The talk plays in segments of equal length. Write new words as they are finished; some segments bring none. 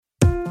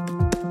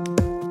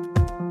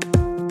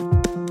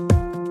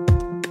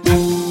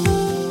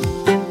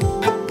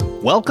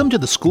Welcome to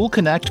the School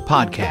Connect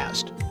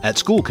podcast. At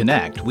School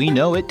Connect, we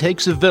know it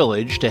takes a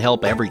village to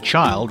help every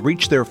child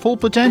reach their full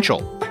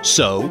potential.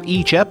 So,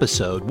 each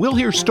episode, we'll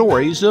hear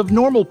stories of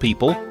normal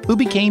people who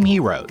became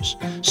heroes,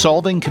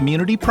 solving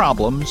community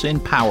problems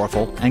in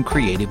powerful and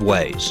creative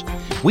ways.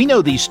 We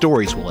know these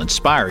stories will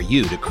inspire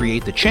you to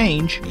create the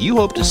change you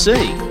hope to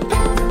see.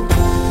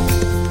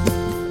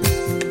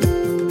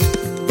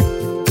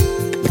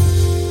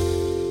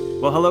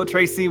 Well, hello,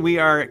 Tracy. We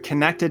are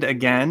connected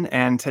again,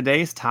 and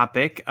today's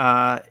topic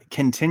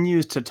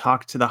continues to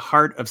talk to the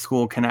heart of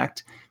School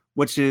Connect,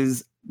 which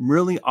is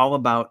really all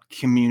about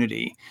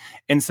community.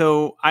 And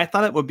so I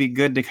thought it would be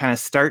good to kind of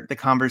start the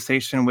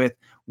conversation with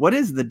what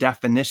is the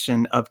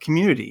definition of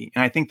community?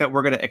 And I think that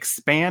we're going to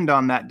expand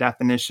on that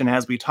definition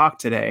as we talk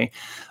today.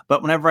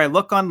 But whenever I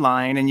look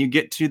online and you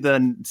get to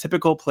the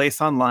typical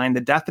place online,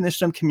 the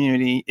definition of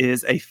community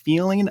is a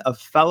feeling of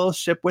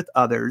fellowship with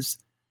others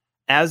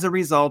as a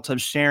result of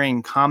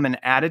sharing common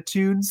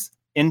attitudes,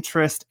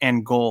 interests,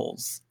 and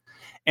goals.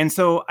 And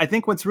so I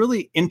think what's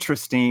really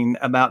interesting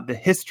about the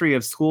history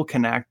of School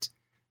Connect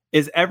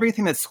is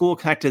everything that School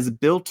Connect is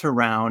built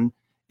around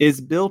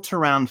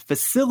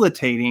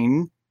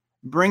facilitating,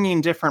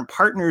 bringing different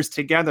partners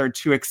together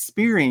to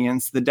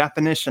experience the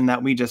definition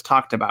that we just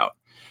talked about.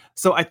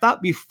 So I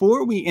thought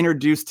before we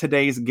introduce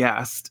today's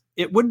guest,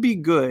 it would be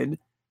good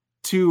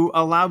to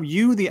allow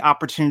you the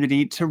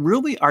opportunity to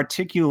really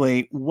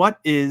articulate what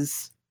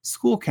is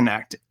School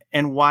Connect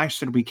and why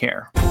should we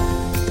care?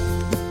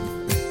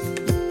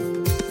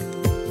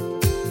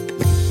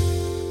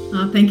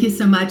 Oh, thank you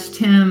so much,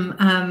 Tim.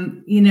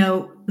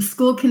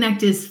 School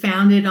Connect is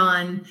founded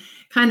on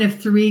kind of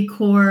three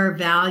core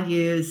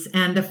values.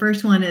 And the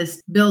first one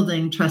is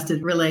building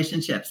trusted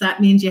relationships. That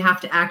means you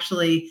have to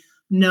actually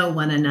know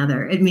one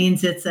another. It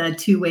means it's a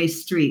two-way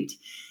street.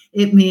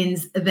 It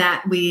means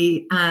that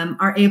we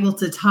are able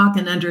to talk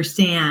and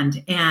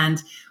understand,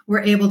 and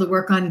we're able to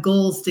work on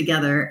goals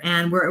together,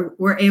 and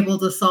we're able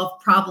to solve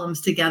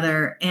problems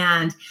together,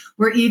 and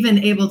we're even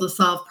able to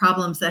solve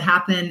problems that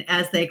happen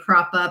as they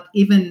crop up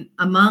even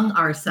among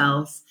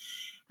ourselves.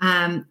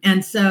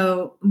 And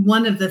so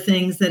one of the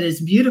things that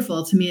is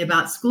beautiful to me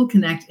about School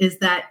Connect is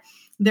that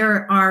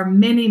there are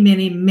many,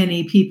 many,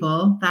 many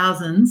people,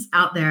 thousands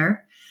out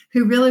there,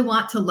 who really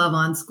want to love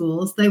on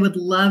schools. They would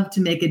love to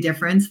make a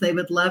difference. They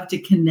would love to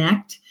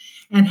connect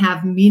and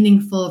have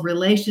meaningful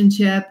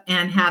relationship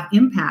and have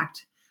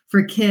impact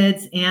for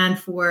kids and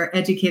for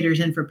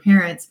educators and for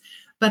parents.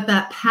 But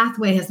that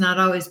pathway has not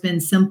always been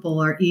simple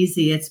or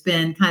easy. It's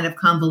been kind of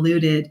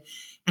convoluted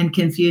and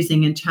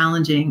confusing and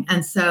challenging.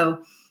 And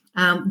so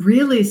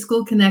really,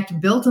 School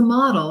Connect built a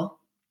model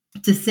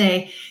to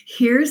say,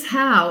 here's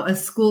how a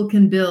school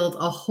can build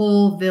a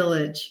whole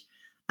village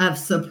of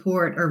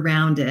support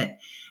around it.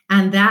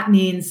 And that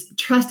means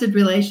trusted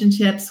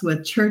relationships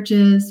with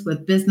churches,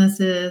 with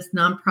businesses,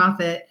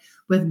 nonprofit,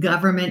 with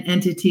government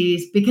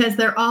entities, because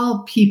they're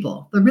all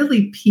people. They're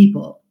really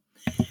people.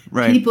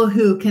 Right. People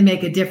who can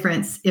make a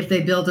difference if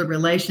they build a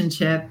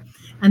relationship.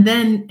 And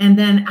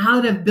then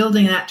out of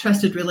building that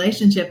trusted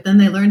relationship, then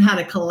they learn how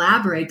to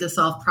collaborate to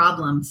solve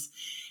problems.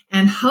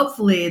 And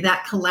hopefully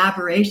that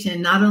collaboration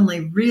not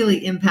only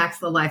really impacts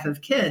the life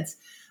of kids,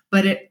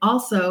 but it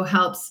also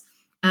helps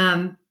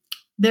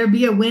there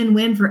be a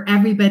win-win for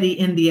everybody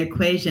in the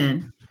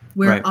equation.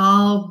 We're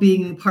all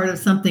being part of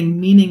something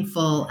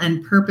meaningful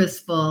and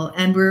purposeful,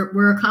 and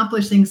we're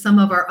accomplishing some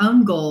of our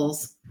own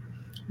goals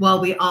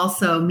while we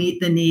also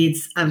meet the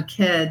needs of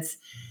kids.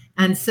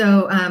 And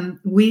so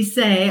we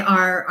say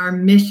our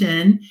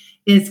mission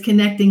is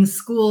connecting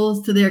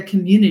schools to their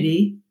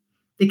community,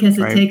 because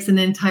it takes an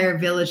entire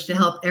village to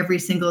help every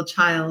single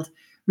child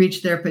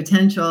reach their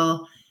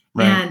potential.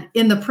 Right. And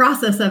in the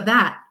process of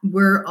that,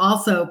 we're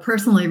also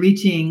personally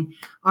reaching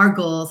our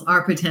goals,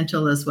 our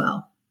potential as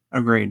well.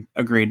 Agreed.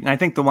 And I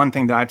think the one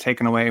thing that I've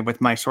taken away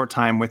with my short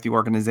time with the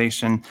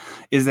organization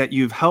is that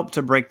you've helped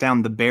to break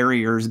down the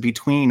barriers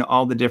between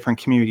all the different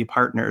community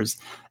partners.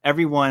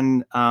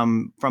 Everyone,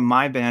 from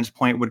my vantage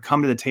point, would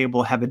come to the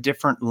table, have a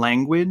different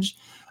language,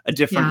 a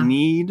different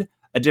need,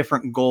 a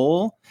different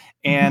goal.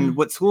 And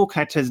what School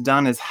Connect has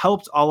done is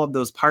helped all of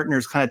those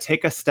partners kind of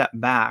take a step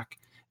back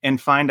and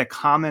find a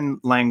common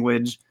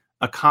language,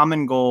 a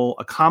common goal,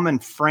 a common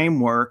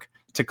framework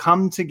to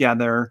come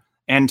together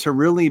and to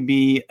really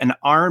be an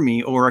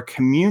army or a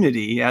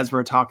community, as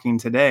we're talking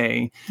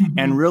today,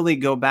 and really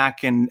go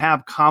back and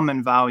have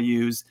common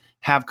values,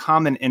 have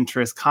common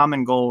interests,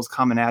 common goals,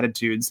 common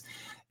attitudes.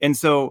 And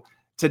so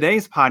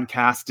today's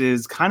podcast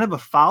is kind of a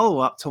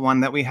follow-up to one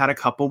that we had a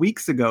couple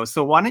weeks ago.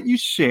 So why don't you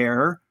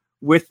share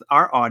with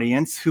our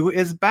audience who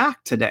is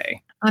back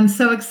today? I'm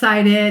so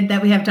excited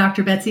that we have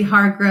Dr. Betsy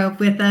Hargrove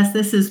with us.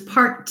 This is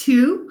part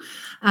two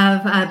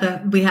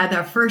of we had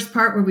our first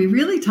part where we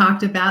really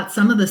talked about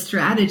some of the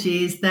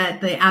strategies that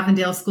the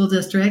Avondale School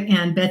District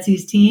and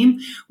Betsy's team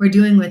were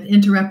doing with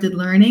interrupted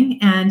learning.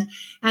 And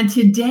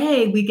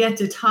today we get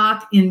to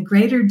talk in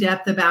greater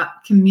depth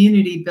about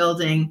community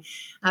building.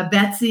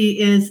 Betsy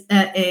is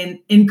an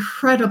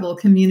incredible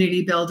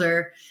community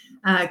builder.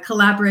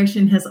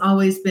 Collaboration has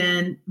always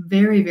been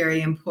very,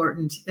 very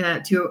important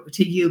to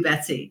you,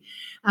 Betsy.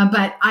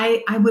 But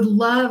I would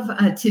love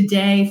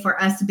today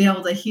for us to be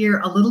able to hear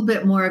a little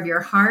bit more of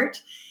your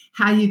heart,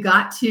 how you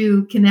got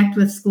to connect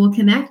with School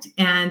Connect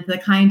and the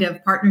kind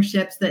of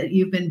partnerships that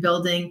you've been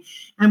building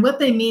and what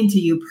they mean to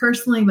you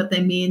personally, what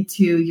they mean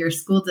to your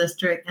school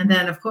district. And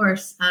then, of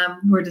course,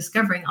 we're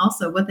discovering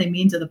also what they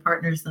mean to the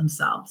partners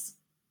themselves.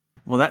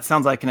 Well, that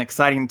sounds like an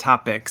exciting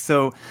topic.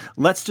 So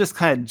let's just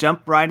kind of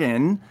jump right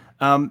in.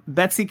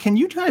 Betsy, can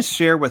you guys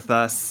share with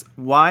us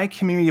why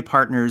community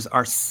partners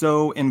are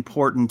so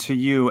important to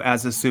you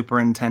as a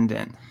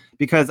superintendent?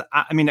 Because,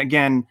 I mean,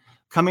 again,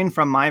 coming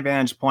from my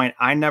vantage point,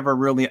 I never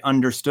really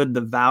understood the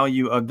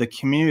value of the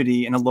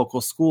community in a local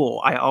school.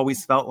 I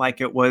always felt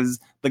like it was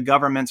the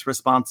government's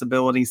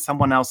responsibility,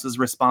 someone else's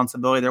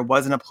responsibility. There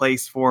wasn't a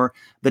place for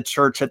the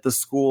church at the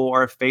school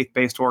or a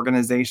faith-based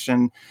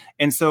organization.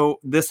 And so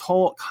this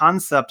whole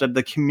concept of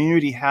the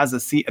community has a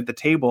seat at the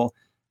table,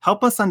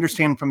 help us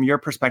understand from your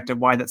perspective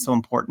why that's so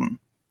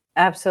important.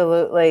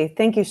 Absolutely.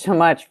 Thank you so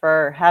much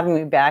for having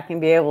me back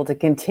and be able to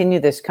continue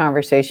this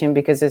conversation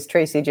because, as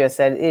Tracy just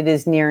said, it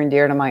is near and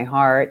dear to my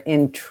heart.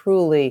 And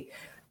truly,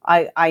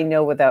 I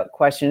know without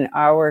question,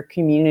 our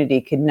community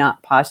could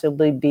not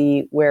possibly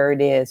be where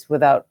it is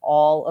without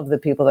all of the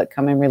people that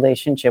come in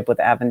relationship with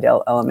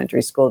Avondale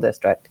Elementary School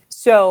District.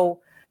 So,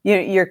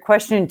 your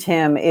question,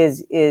 Tim,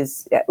 is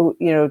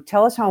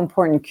tell us how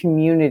important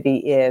community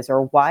is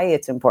or why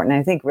it's important.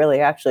 I think really,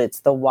 actually,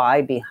 it's the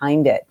why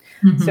behind it.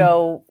 Mm-hmm.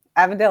 So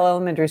Avondale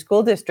Elementary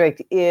School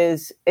District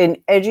is an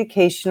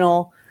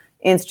educational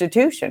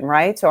institution,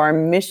 right? So our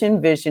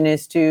mission vision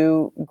is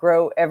to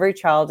grow every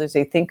child as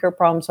a thinker,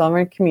 problem solver,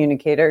 and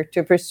communicator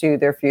to pursue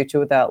their future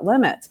without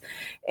limits.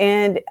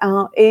 And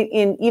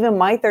in even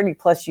my 30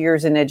 plus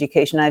years in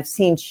education, I've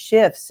seen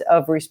shifts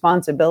of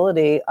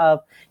responsibility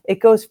of it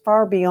goes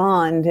far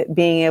beyond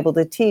being able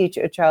to teach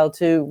a child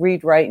to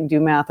read, write, and do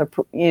math,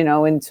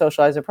 and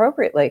socialize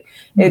appropriately.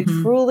 Mm-hmm. It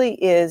truly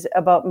is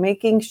about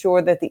making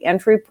sure that the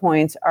entry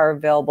points are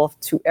available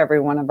to every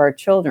one of our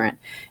children.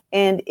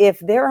 And if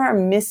there are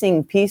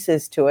missing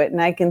pieces to it,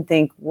 and I can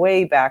think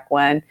way back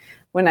when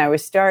I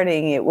was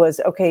starting, it was,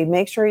 okay,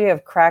 make sure you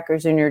have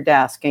crackers in your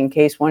desk in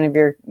case one of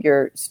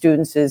your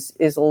students is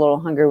a little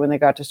hungry when they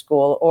got to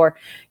school, or,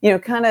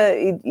 kind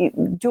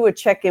of do a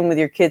check-in with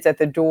your kids at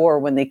the door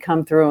when they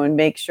come through and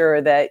make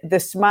sure that the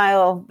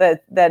smile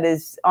that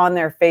is on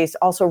their face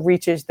also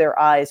reaches their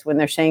eyes when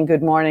they're saying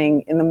good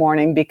morning in the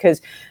morning, because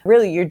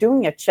really you're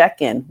doing a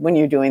check-in when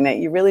you're doing that.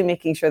 You're really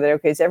making sure that,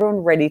 okay, is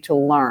everyone ready to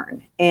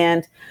learn?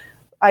 And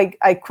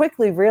I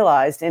quickly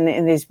realized, and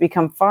it has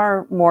become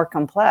far more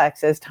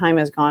complex as time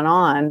has gone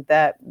on,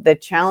 that the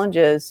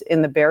challenges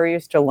and the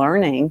barriers to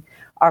learning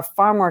are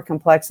far more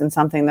complex than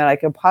something that I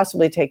could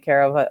possibly take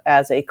care of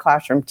as a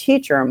classroom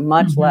teacher,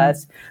 much mm-hmm.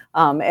 less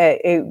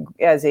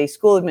as a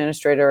school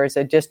administrator or as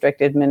a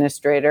district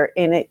administrator.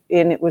 And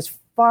it was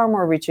far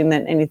more reaching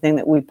than anything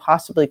that we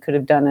possibly could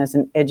have done as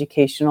an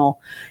educational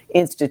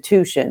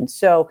institution.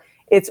 So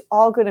it's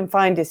all good and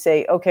fine to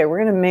say, okay, we're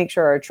going to make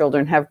sure our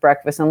children have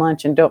breakfast and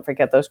lunch, and don't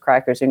forget those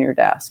crackers in your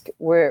desk.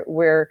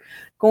 We're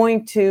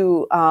going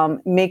to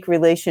make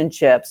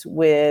relationships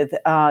with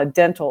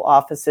dental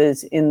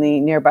offices in the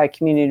nearby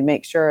community to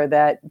make sure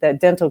that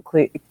dental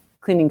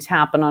cleanings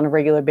happen on a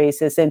regular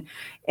basis.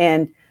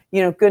 And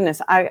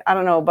goodness, I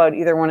don't know about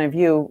either one of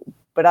you,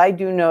 but I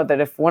do know that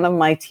if one of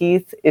my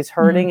teeth is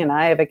hurting mm-hmm. and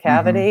I have a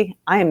cavity, mm-hmm.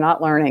 I am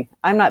not learning.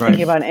 I'm not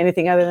thinking about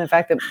anything other than the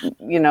fact that,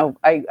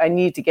 I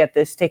need to get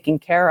this taken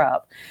care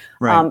of.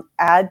 Right.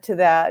 Add to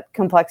that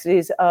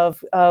complexities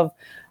of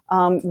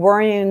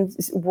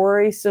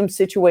worrisome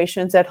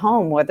situations at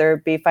home, whether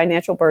it be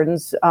financial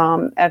burdens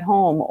at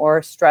home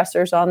or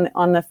stressors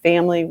on the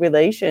family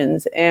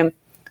relations, and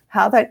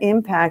how that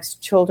impacts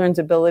children's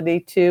ability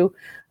to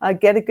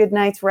get a good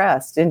night's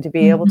rest and to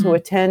be mm-hmm. able to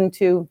attend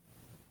to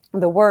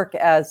the work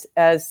as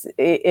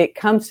it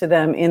comes to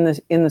them in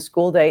the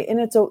school day. And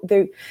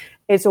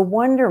it's a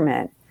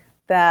wonderment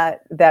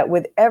that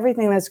with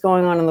everything that's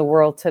going on in the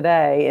world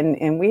today,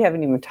 and we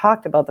haven't even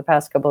talked about the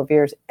past couple of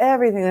years,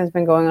 everything that's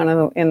been going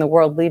on in the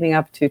world leading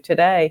up to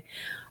today,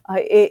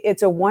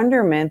 it's a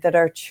wonderment that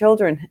our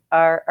children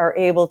are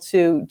able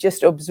to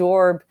just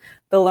absorb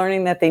the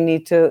learning that they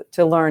need to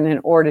learn in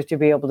order to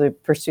be able to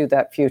pursue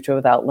that future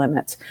without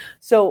limits.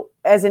 So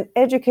as an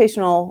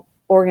educational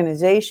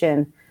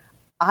organization,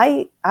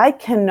 I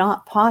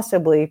cannot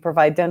possibly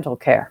provide dental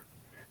care.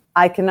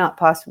 I cannot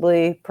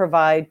possibly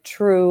provide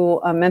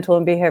true mental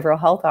and behavioral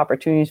health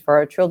opportunities for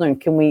our children.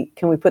 Can we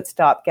put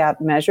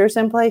stopgap measures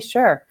in place?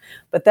 Sure.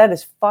 But that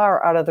is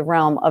far out of the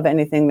realm of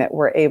anything that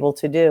we're able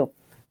to do.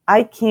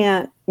 I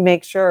can't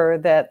make sure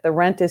that the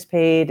rent is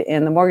paid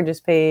and the mortgage is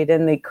paid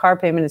and the car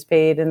payment is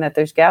paid and that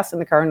there's gas in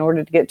the car in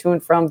order to get to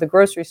and from the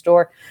grocery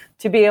store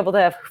to be able to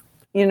have,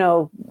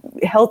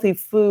 healthy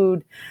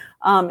food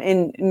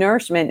and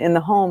nourishment in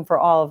the home for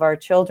all of our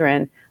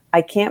children.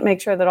 I can't make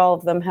sure that all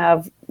of them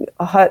have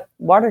hot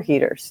water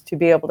heaters to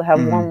be able to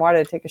have warm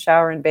water to take a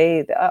shower and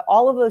bathe.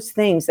 All of those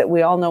things that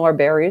we all know are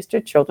barriers to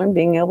children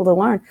being able to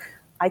learn.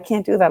 I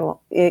can't do that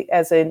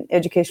as an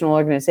educational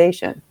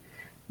organization.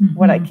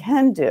 What I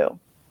can do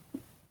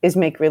is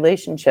make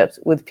relationships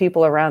with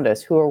people around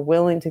us who are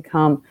willing to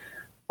come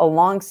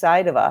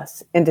alongside of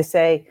us and to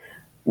say,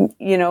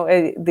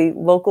 the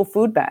local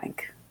food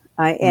bank.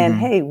 And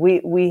hey,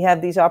 we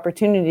have these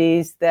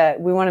opportunities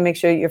that we want to make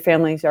sure your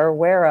families are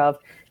aware of,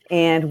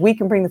 and we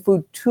can bring the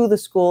food to the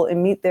school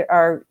and meet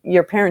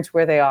your parents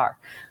where they are.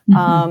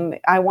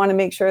 I want to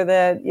make sure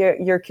that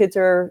your kids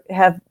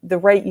have the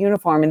right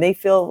uniform and they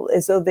feel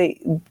as though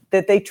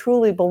they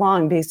truly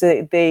belong, because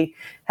they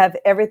have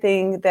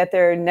everything that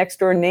their next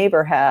door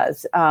neighbor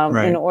has.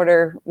 In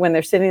order, when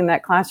they're sitting in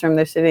that classroom,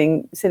 they're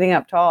sitting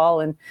up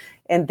tall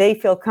and they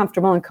feel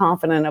comfortable and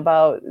confident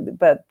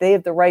but they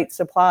have the right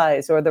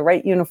supplies or the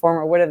right uniform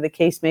or whatever the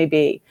case may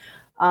be.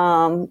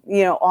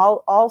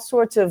 All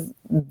sorts of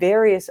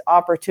various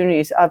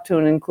opportunities up to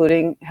and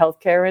including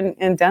healthcare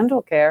and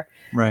dental care.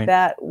 Right.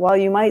 That while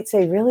you might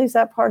say, really, is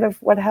that part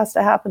of what has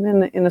to happen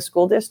in a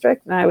school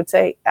district? And I would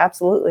say,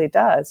 absolutely it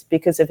does.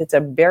 Because if it's a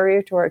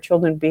barrier to our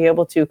children to be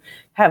able to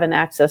have an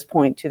access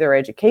point to their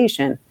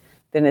education,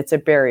 then it's a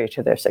barrier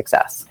to their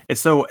success.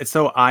 It's so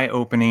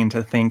eye-opening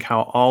to think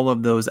how all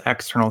of those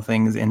external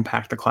things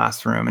impact the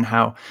classroom and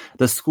how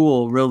the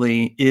school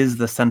really is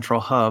the central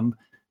hub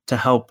to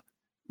help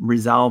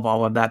resolve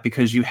all of that,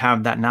 because you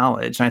have that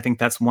knowledge. And I think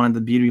that's one of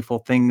the beautiful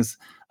things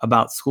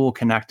about School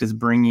Connect, is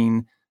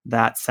bringing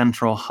that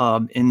central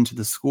hub into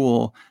the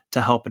school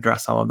to help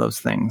address all of those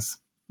things.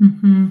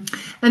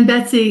 And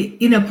Betsy,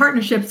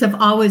 partnerships have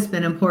always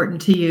been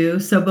important to you.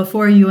 So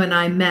before you and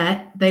I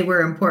met, they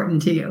were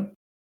important to you.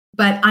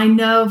 But I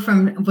know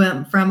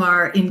from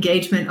our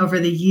engagement over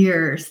the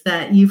years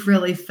that you've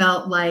really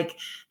felt like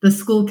the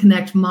School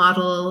Connect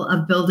model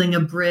of building a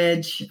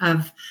bridge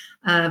of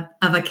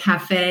a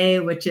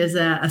cafe, which is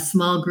a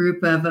small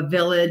group of a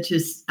village,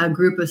 is a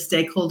group of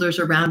stakeholders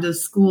around a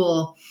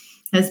school,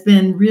 has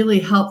been really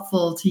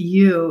helpful to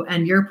you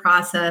and your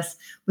process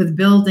with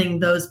building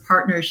those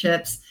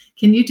partnerships.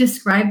 Can you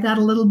describe that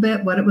a little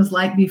bit, what it was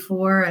like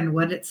before and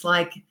what it's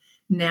like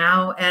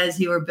now as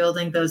you are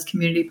building those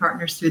community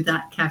partners through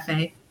that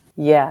cafe?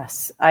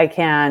 Yes, I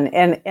can.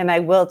 And I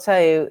will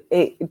tell you,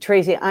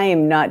 Tracy, I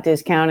am not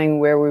discounting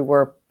where we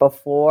were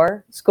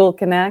before School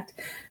Connect,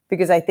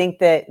 because I think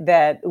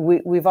that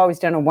we've always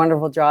done a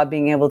wonderful job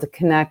being able to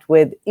connect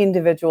with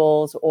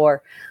individuals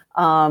or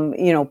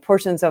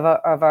portions of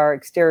our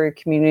exterior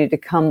community to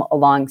come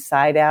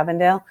alongside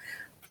Avondale.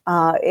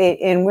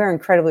 And we're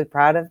incredibly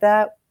proud of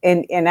that.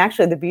 And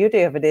actually, the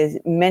beauty of it is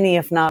many,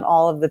 if not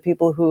all, of the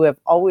people who have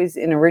always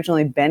and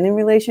originally been in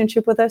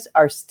relationship with us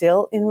are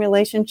still in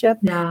relationship.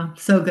 Yeah,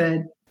 so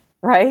good.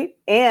 Right?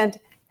 And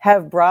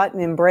have brought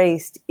and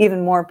embraced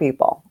even more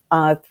people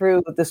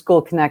through the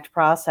School Connect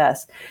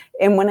process.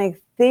 And when I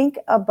think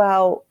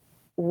about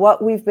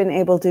what we've been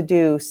able to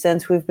do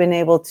since we've been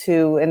able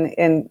to,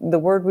 and the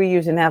word we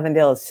use in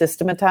Avondale is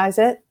systematize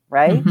it,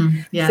 right?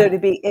 Yeah. So to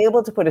be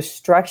able to put a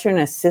structure and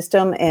a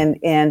system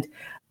and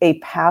a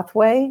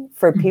pathway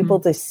for people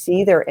to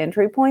see their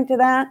entry point to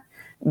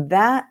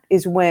that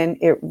is when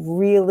it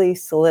really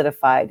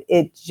solidified.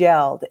 It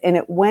gelled, and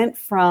it went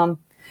from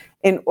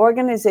an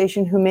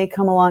organization who may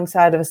come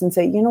alongside of us and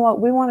say, you know what,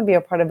 we want to be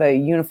a part of a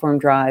uniform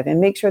drive and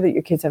make sure that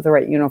your kids have the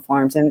right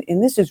uniforms. And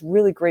this is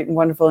really great and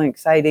wonderful and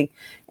exciting.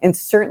 And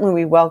certainly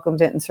we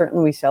welcomed it and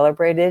certainly we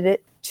celebrated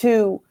it,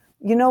 to,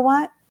 you know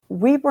what,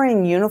 we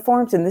bring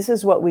uniforms and this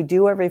is what we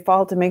do every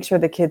fall to make sure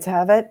the kids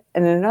have it.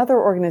 And another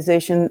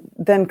organization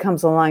then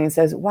comes along and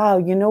says, wow,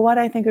 you know what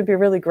I think would be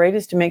really great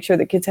is to make sure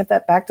that kids have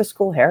that back to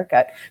school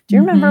haircut. Do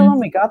you remember when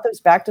we got those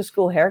back to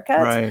school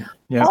haircuts? Right.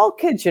 Yep. All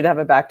kids should have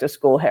a back to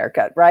school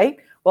haircut, right?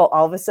 Well,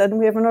 all of a sudden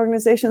we have an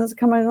organization that's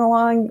coming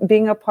along,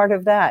 being a part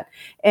of that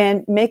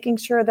and making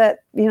sure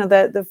that,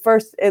 that the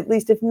first, at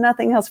least if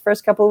nothing else,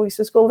 first couple of weeks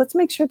of school, let's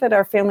make sure that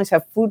our families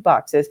have food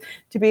boxes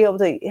to be able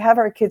to have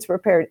our kids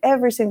prepared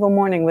every single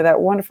morning with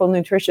that wonderful,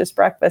 nutritious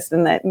breakfast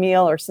and that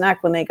meal or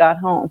snack when they got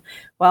home.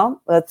 Well,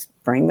 let's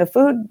bring the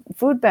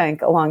food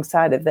bank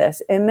alongside of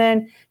this. And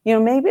then,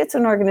 maybe it's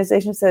an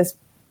organization that says,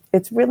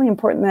 it's really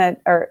important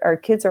that our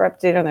kids are up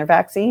to date on their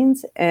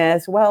vaccines,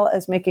 as well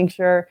as making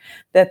sure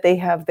that they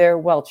have their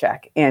well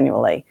check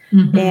annually.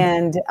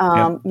 And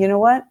you know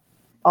what?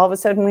 All of a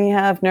sudden we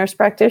have nurse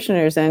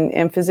practitioners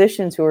and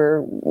physicians who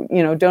are,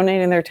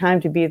 donating their time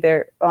to be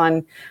there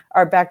on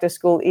our back to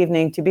school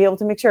evening to be able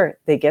to make sure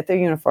they get their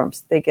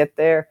uniforms, they get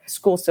their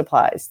school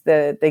supplies,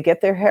 that they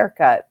get their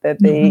haircut, that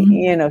they,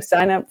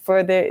 sign up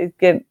for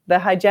get the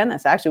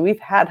hygienist. Actually, we've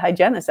had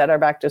hygienists at our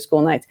back to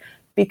school nights,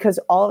 because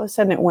all of a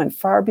sudden it went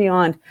far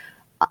beyond,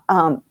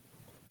 I'm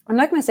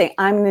not going to say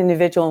I'm an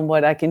individual and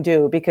what I can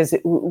do, because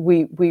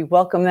we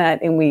welcome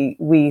that. And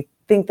we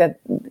think that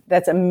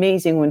that's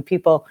amazing when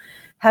people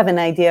have an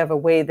idea of a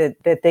way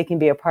that they can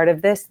be a part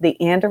of this.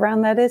 The and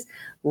around that is,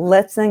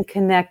 let's then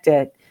connect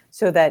it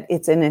so that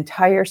it's an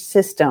entire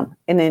system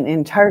and an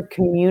entire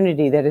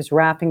community that is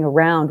wrapping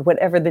around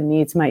whatever the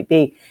needs might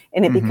be.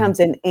 And it becomes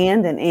an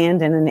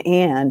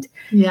and.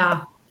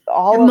 Yeah.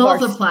 All it of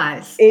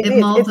multiplies. It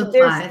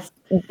multiplies.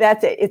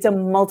 That's it. It's a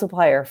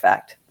multiplier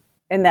effect.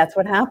 And that's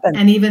what happens.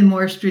 And even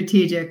more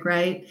strategic,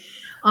 right?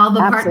 All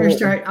the partners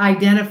start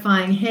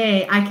identifying,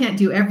 hey, I can't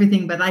do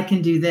everything, but I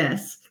can do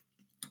this.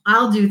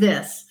 I'll do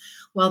this.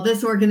 Well,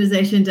 this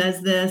organization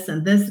does this,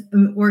 and this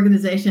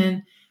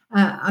organization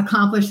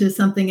accomplishes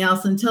something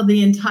else, until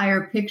the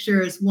entire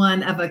picture is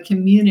one of a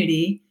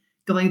community,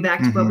 going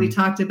back to what we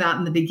talked about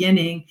in the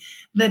beginning,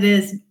 that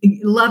is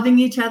loving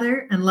each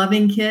other and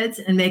loving kids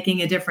and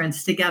making a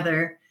difference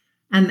together.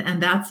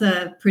 And that's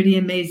a pretty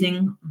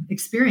amazing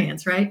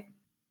experience, right?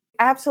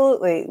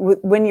 Absolutely.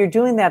 When you're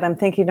doing that, I'm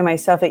thinking to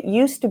myself, it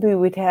used to be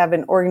we'd have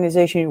an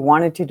organization who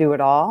wanted to do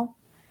it all.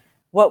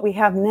 What we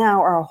have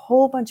now are a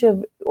whole bunch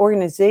of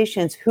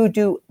organizations who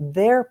do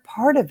their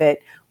part of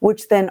it,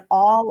 which then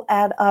all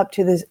add up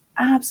to this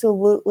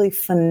absolutely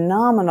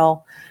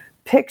phenomenal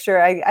picture.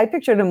 I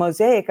pictured a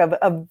mosaic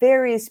of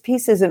various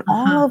pieces, and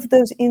all of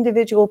those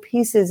individual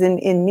pieces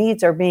and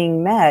needs are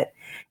being met.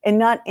 And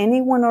not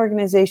any one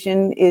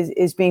organization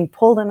is being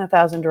pulled in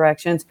 1,000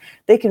 directions.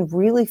 They can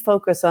really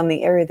focus on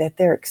the area that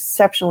they're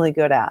exceptionally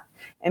good at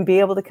and be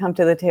able to come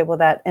to the table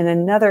that, and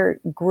another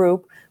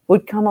group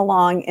would come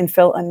along and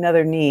fill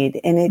another need.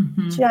 And it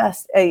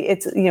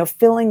it's,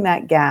 filling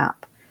that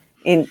gap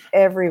in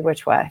every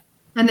which way.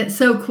 And it's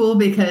so cool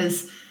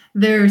because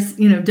there's,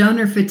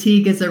 donor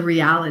fatigue is a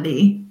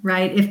reality,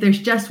 right? If there's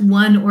just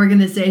one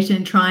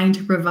organization trying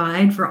to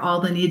provide for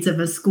all the needs of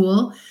a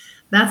school,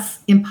 that's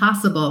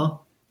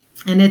impossible.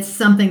 And it's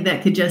something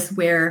that could just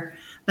wear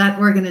that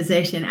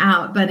organization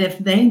out. But if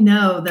they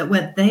know that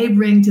what they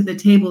bring to the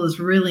table is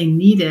really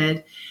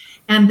needed,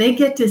 and they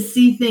get to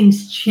see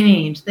things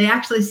change, they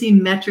actually see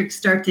metrics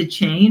start to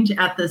change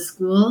at the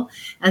school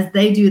as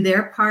they do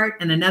their part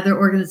and another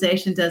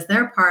organization does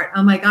their part.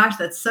 Oh my gosh,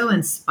 that's so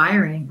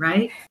inspiring,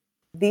 right?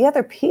 The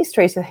other piece,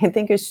 Tracy, I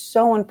think is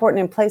so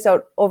important and plays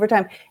out over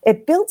time.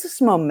 It builds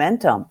this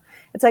momentum.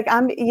 It's like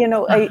I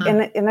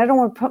don't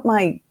want to put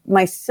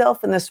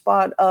myself in the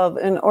spot of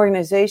an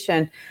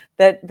organization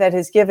that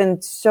has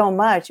given so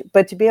much,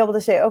 but to be able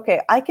to say,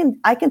 okay, I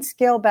can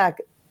scale back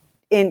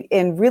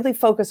and really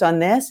focus on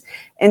this,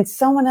 and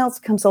someone else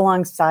comes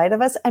alongside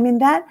of us. I mean,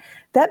 that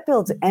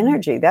builds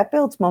energy, that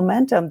builds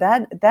momentum.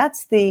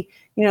 That's the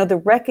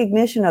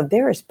recognition of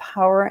there is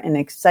power and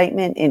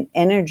excitement and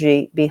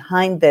energy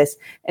behind this.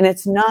 And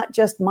it's not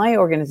just my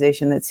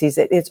organization that sees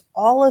it. It's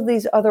all of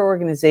these other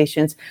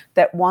organizations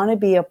that want to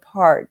be a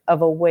part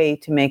of a way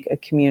to make a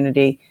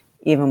community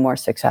even more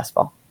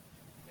successful.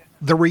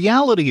 The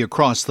reality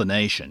across the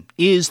nation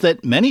is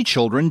that many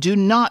children do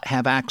not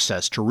have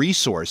access to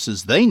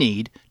resources they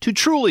need to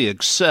truly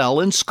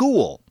excel in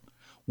school.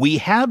 We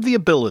have the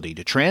ability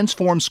to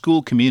transform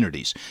school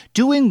communities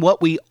doing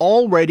what we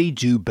already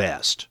do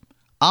best.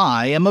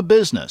 I am a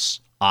business.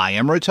 I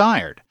am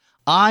retired.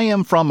 I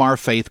am from our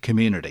faith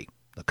community.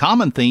 The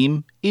common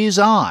theme is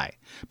I,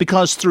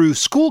 because through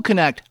School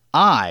Connect,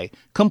 I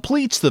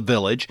completes the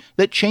village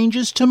that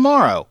changes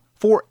tomorrow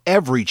for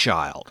every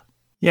child.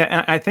 Yeah,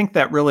 and I think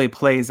that really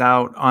plays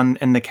out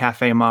in the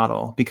cafe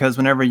model, because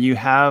whenever you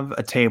have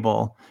a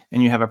table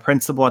and you have a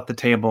principal at the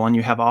table and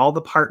you have all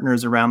the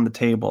partners around the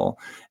table,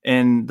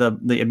 and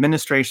the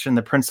administration,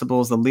 the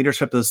principals, the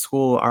leadership of the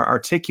school are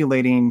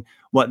articulating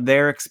what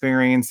they're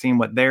experiencing,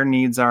 what their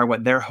needs are,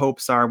 what their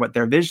hopes are, what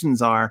their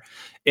visions are,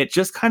 it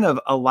just kind of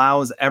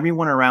allows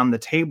everyone around the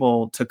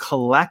table to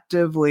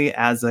collectively,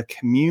 as a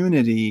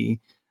community,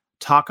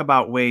 talk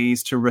about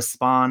ways to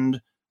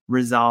respond,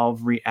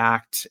 resolve,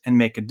 react, and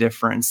make a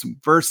difference,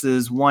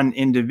 versus one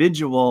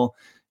individual.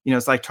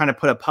 It's like trying to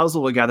put a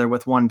puzzle together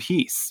with one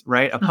piece,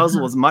 right? A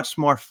puzzle is much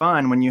more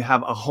fun when you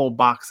have a whole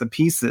box of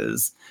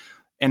pieces.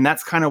 And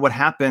that's kind of what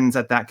happens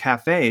at that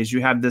cafe, is you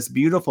have this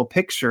beautiful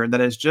picture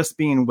that is just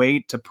being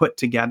waited to put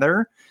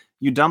together.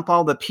 You dump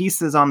all the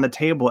pieces on the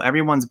table.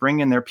 Everyone's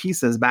bringing their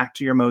pieces back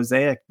to your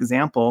mosaic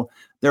example.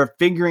 They're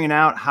figuring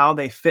out how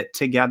they fit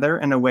together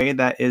in a way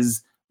that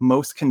is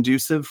most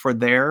conducive for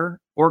their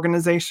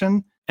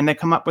organization. And they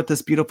come up with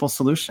this beautiful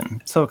solution.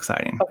 So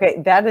exciting.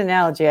 Okay, that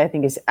analogy I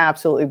think is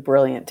absolutely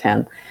brilliant,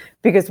 Tim.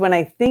 Because when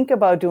I think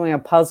about doing a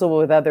puzzle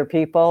with other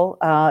people,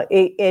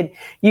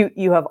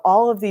 you have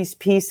all of these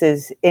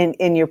pieces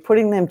and you're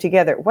putting them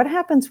together. What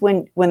happens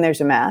when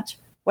there's a match?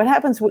 What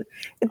happens when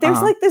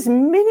there's like this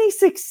mini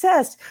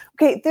success?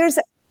 Okay, there's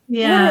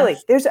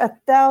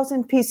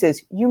 1,000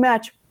 pieces. You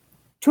match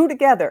two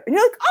together, and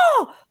you're like,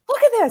 oh,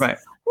 look at this. Right.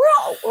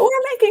 We're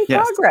making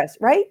progress,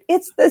 right?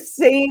 It's the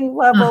same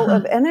level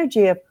of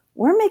energy of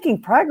we're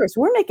making progress,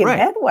 we're making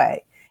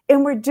headway,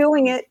 and we're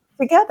doing it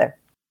together.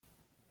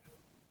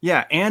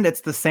 Yeah, and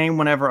it's the same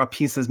whenever a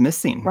piece is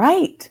missing.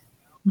 Right.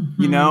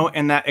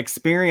 And that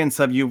experience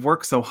of you've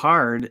worked so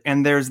hard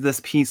and there's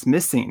this piece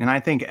missing. And I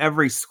think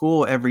every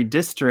school, every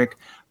district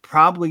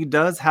probably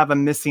does have a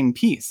missing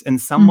piece.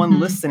 And someone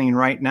listening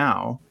right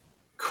now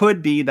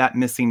could be that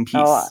missing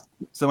piece.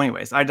 So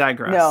anyways, I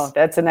digress. No,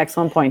 that's an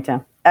excellent point,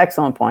 Tim.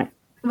 Excellent point.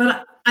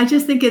 Well, I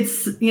just think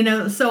it's,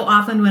 so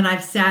often when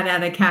I've sat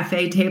at a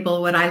cafe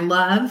table, what I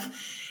love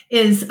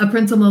is a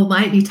principal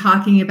might be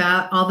talking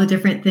about all the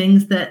different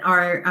things that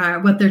are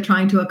what they're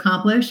trying to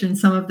accomplish and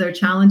some of their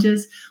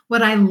challenges.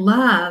 What I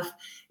love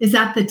is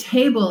at the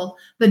table,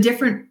 the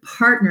different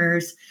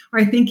partners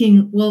are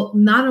thinking, well,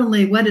 not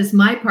only what is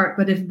my part,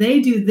 but if they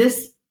do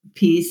this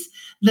piece,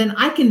 then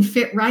I can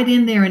fit right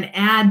in there and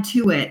add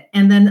to it.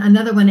 And then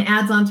another one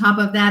adds on top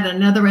of that,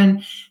 another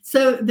one.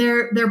 So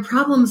they're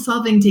problem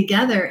solving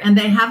together, and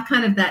they have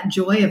kind of that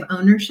joy of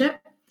ownership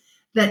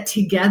that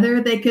together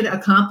they could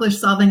accomplish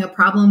solving a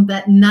problem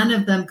that none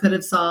of them could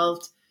have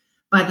solved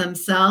by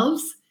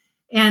themselves.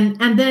 And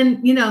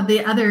then,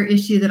 the other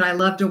issue that I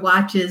love to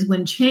watch is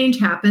when change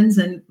happens,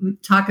 and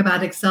talk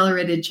about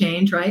accelerated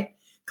change, right?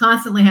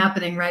 Constantly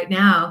happening right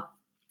now.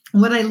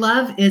 What I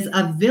love is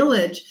a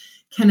village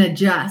can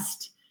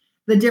adjust.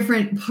 The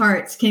different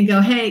parts can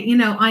go, hey,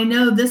 I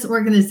know this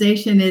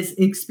organization is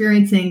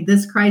experiencing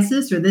this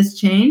crisis or this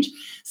change.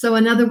 So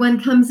another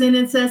one comes in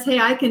and says, hey,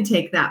 I can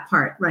take that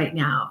part right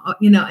now,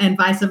 and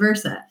vice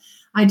versa.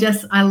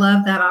 I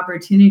love that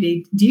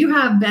opportunity. Do you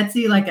have,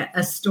 Betsy, like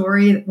a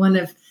story,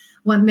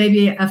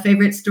 maybe a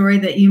favorite story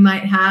that you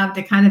might have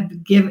to kind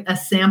of give a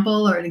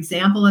sample or an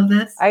example of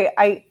this?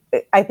 I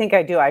think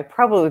I do. I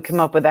probably would come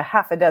up with a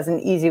half a dozen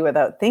easy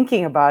without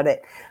thinking about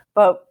it.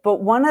 But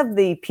one of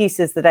the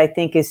pieces that I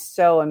think is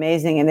so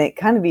amazing, and it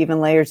kind of even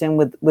layers in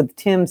with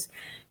Tim's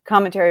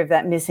commentary of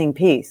that missing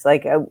piece.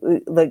 Like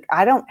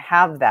I don't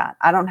have that.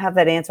 I don't have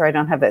that answer. I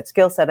don't have that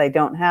skill set. I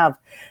don't have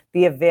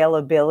the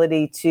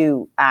availability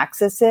to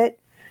access it.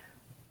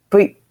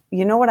 But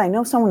you know what? I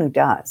know someone who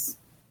does.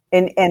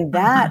 And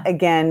that,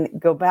 again,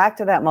 go back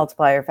to that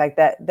multiplier effect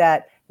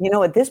that,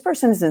 what, this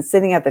person isn't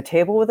sitting at the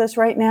table with us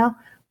right now,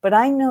 but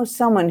I know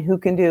someone who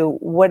can do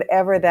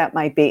whatever that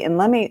might be. And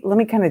let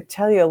me kind of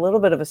tell you a little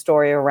bit of a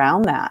story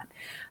around that.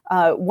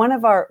 One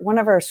of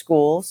our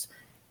schools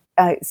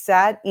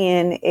sat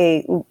in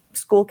a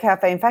school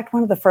cafe. In fact,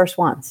 one of the first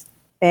ones,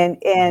 and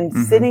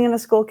sitting in a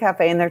school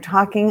cafe, and they're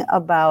talking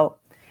about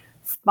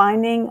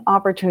finding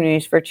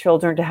opportunities for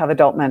children to have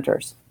adult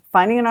mentors,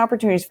 finding an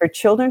opportunities for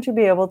children to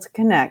be able to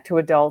connect to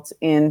adults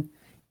in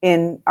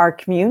our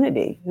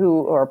community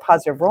who are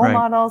positive role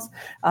models,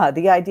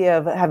 the idea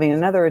of having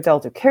another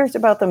adult who cares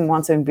about them,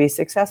 wants them to be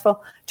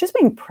successful, just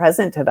being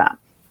present to them.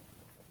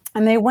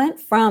 And they went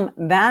from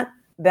that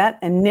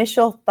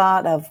initial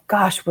thought of,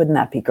 gosh, wouldn't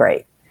that be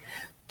great,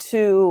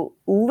 to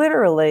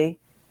literally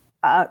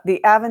the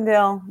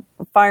Avondale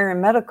Fire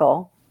and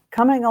Medical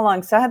coming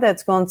alongside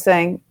that school and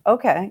saying,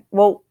 okay,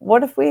 well,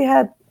 what if we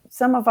had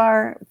some of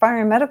our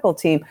fire and medical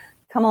team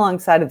come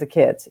alongside of the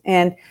kids,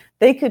 and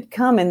they could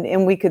come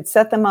and we could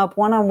set them up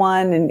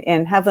one-on-one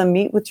and have them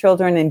meet with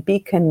children and be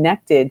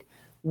connected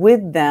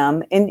with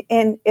them. And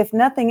if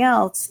nothing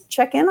else,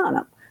 check in on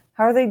them.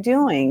 How are they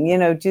doing?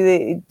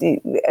 Do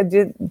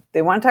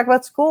they want to talk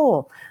about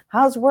school?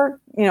 How's work?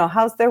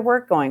 How's their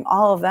work going?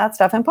 All of that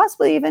stuff, and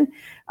possibly even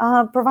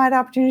provide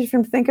opportunities for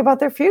them to think about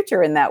their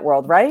future in that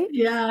world, right?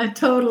 Yeah,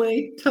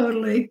 totally.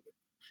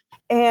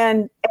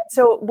 And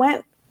so it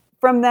went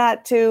from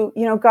that to,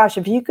 gosh,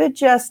 if you could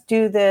just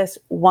do this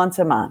once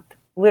a month,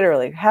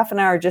 literally half an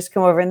hour, just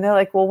come over. And they're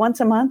like, well, once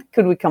a month,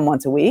 could we come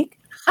once a week?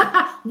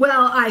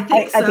 Well, I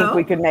think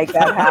we could make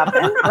that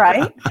happen,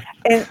 right?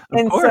 And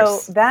so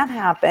that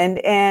happened.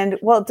 And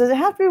well, does it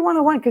have to be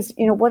one-on-one? Because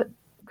what,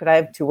 could I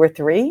have 2 or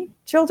 3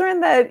 children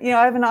that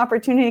I have an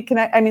opportunity to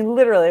connect? I mean,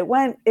 literally,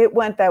 it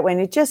went that way,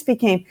 and it just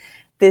became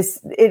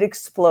this. It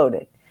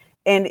exploded,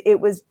 and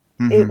it was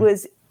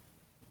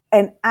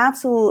an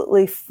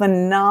absolutely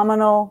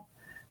phenomenal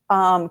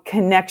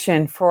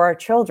connection for our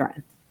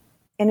children,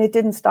 and it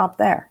didn't stop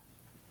there.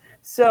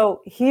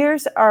 So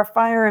here's our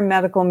fire and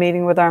medical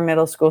meeting with our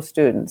middle school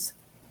students.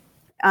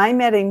 I'm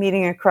at a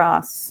meeting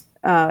across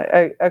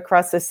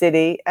the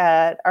city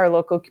at our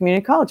local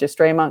community college,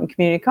 Estrella Mountain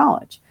Community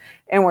College.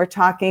 And we're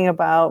talking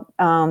about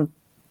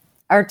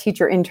our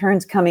teacher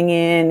interns coming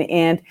in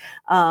and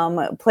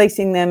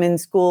placing them in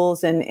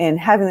schools and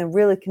having them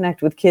really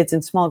connect with kids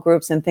in small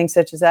groups and things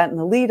such as that. And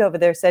the lead over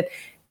there said,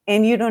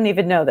 and you don't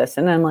even know this.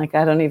 And I'm like,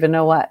 I don't even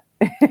know what.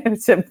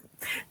 So,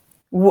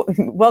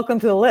 welcome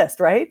to the list,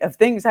 right, of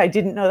things I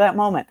didn't know that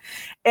moment.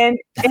 And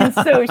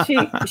so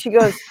she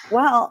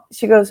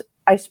goes,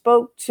 I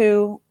spoke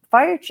to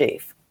fire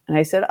chief. And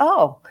I said,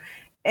 oh,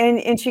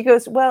 and she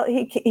goes, well,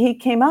 he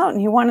came out and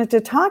he wanted to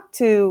talk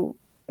to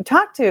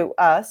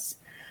us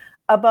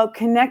about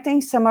connecting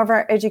some of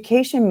our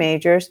education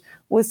majors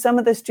with some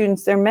of the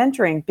students they're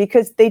mentoring,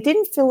 because they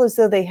didn't feel as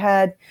though they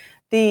had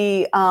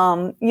the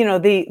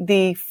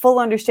full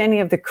understanding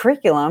of the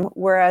curriculum,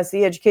 whereas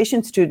the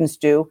education students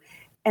do.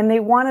 And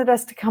they wanted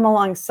us to come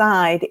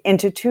alongside and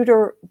to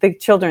tutor the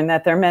children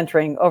that they're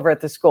mentoring over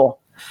at the school.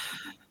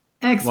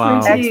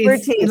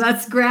 Expertise.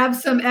 Let's grab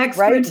some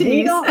expertise. Right?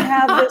 We don't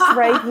have this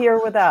right here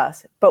with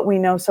us, but we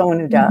know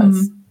someone who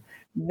does.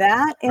 Mm-hmm.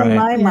 That, in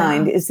my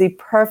mind, is the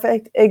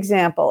perfect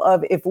example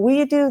of, if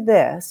we do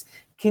this,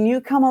 can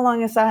you come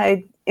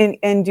alongside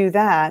and do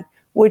that,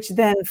 which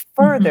then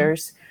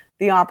furthers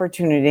the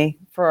opportunity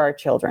for our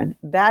children.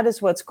 That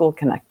is what School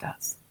Connect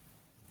does.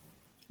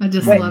 I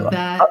just love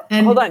that.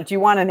 And hold on. Do you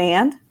want an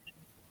and?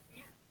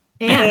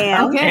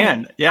 And okay.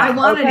 And, yeah. I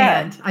want an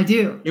and. I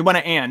do. You want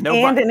an and, no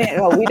and but. an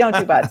and. Oh, we don't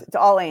do buts. It's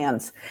all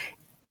ands.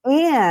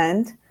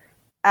 And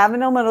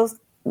Avondale Middle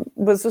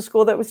was the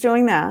school that was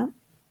doing that.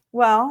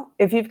 Well,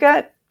 if you've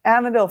got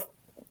Avondale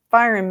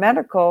Fire and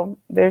Medical,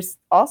 there's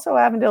also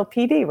Avondale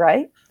PD,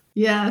 right?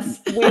 Yes.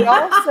 We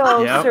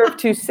also serve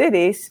 2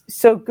 cities.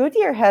 So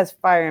Goodyear has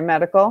Fire and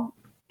Medical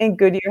and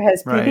Goodyear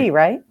has PD,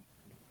 right?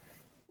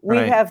 We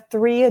have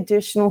 3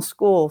 additional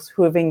schools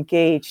who have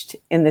engaged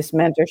in this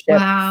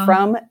mentorship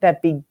from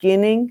that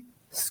beginning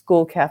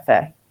school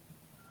cafe.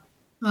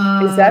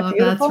 Is that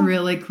beautiful? That's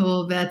really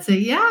cool, Betsy.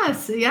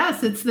 Yes,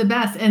 it's the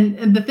best.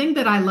 And the thing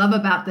that I love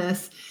about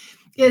this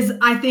is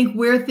I think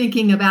we're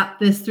thinking about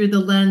this through the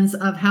lens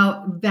of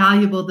how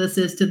valuable this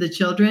is to the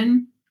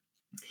children.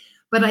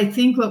 But I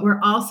think what we're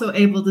also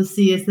able to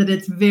see is that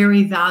it's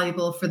very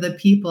valuable for the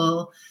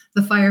people, the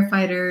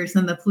firefighters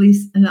and the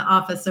police and the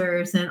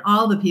officers and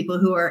all the people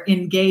who are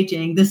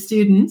engaging, the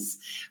students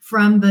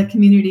from the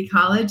community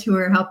college who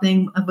are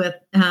helping with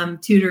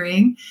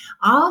tutoring.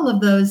 All of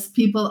those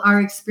people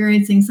are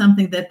experiencing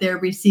something that they're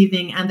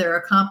receiving and they're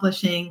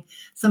accomplishing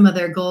some of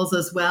their goals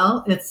as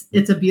well.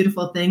 It's a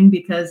beautiful thing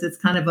because it's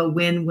kind of a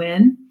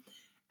win-win.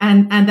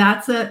 And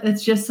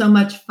it's just so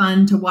much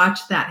fun to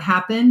watch that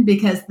happen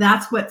because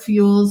that's what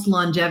fuels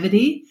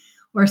longevity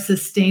or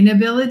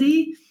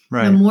sustainability.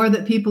 Right. The more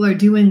that people are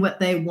doing what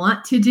they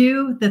want to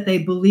do, that they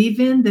believe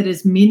in, that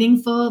is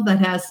meaningful, that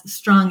has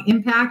strong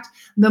impact,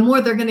 the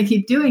more they're going to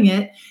keep doing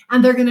it.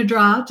 And they're going to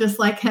draw, just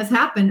like has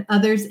happened,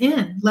 others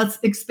in. Let's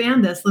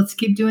expand this. Let's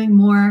keep doing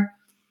more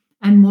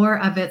and more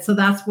of it. So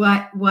that's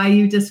why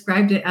you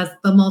described it as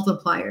the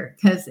multiplier,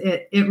 because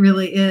it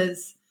really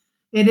is.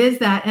 It is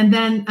that. And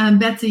then,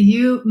 Betsy,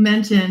 you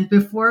mentioned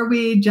before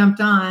we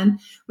jumped on,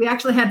 we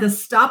actually had to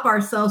stop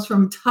ourselves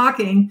from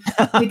talking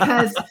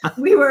because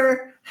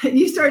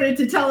you started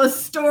to tell a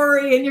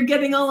story and you're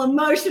getting all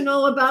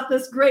emotional about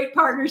this great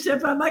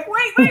partnership. I'm like,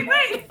 wait. We got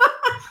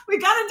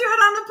to do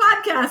it on the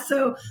podcast.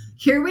 So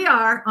here we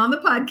are on the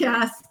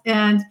podcast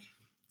and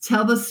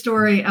tell the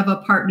story of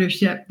a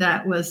partnership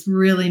that was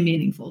really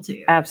meaningful to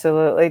you.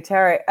 Absolutely.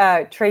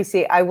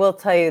 Tracy, I will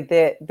tell you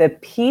that the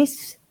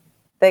piece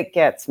that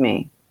gets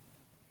me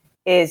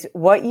is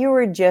what you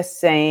were just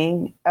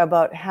saying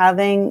about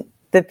having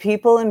the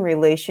people in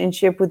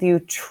relationship with you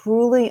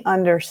truly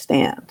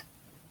understand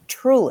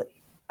what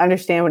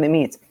it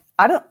means.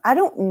 I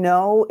don't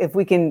know if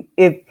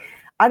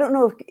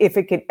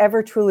it could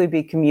ever truly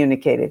be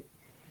communicated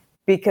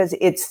because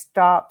it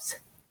stops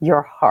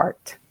your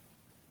heart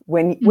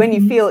when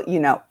you feel it,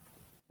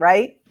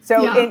 right?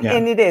 So,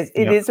 and it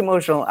is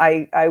emotional.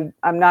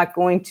 I'm not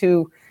going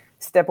to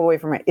step away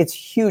from it. It's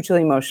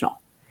hugely emotional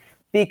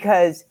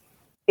because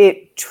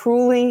it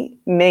truly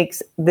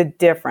makes the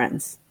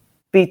difference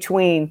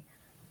between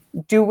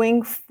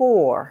doing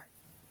for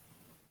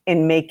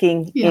and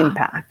making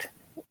impact,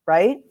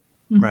 right?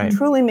 Right.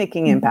 Truly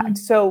making impact.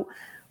 So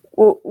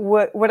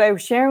what I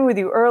was sharing with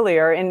you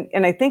earlier,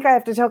 and I think I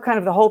have to tell kind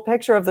of the whole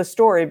picture of the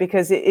story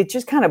because it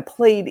just kind of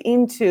played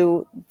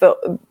into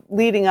the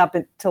leading up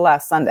to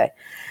last Sunday.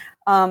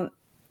 And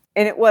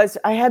it was,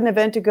 I had an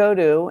event to go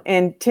to,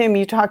 and Tim,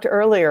 you talked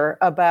earlier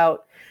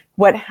about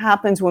what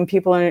happens when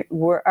people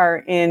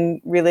are in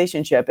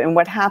relationship and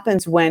what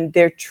happens when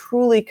they're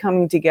truly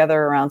coming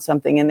together around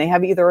something and they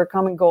have either a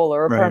common goal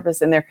or a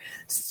purpose and they're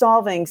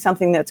solving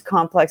something that's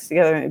complex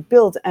together and it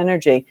builds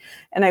energy.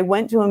 And I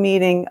went to a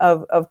meeting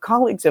of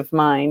colleagues of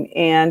mine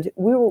and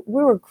we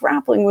were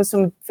grappling with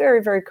some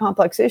very, very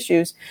complex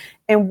issues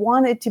and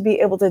wanted to be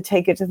able to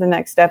take it to the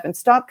next step and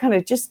stop kind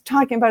of just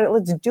talking about it.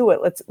 Let's do it.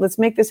 Let's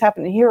make this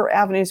happen. And here are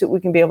avenues that we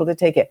can be able to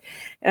take it.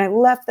 And I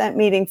left that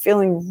meeting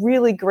feeling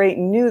really great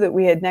and knew that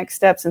we had next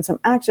steps and some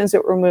actions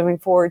that we're moving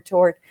forward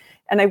toward.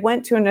 And I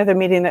went to another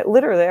meeting that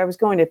literally I was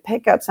going to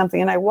pick up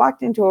something and I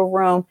walked into a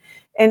room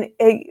and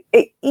a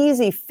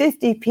easy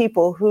 50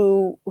 people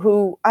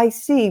who I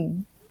see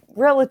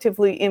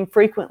relatively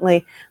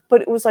infrequently,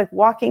 but it was like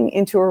walking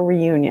into a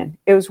reunion.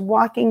 It was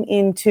walking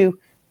into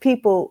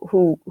people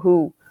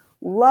who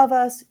love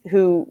us,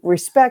 who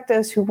respect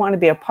us, who want to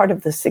be a part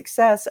of the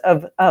success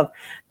of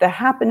the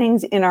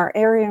happenings in our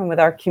area and with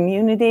our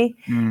community.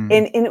 And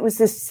it was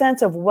this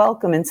sense of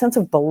welcome and sense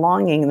of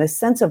belonging and this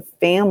sense of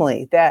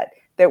family that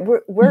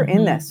we're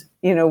in this,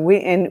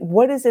 and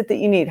what is it that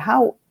you need?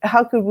 How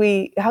can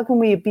we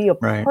be a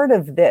part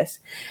of this?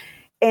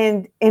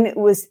 And it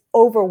was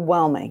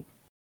overwhelming.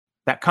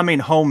 That coming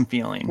home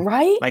feeling,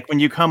 right? Like when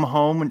you come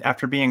home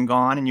after being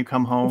gone and you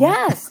come home.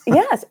 Yes.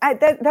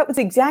 That was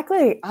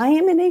exactly. I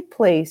am in a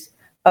place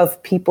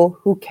of people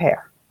who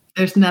care.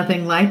 There's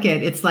nothing like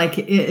it. It's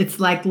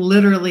like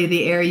literally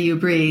the air you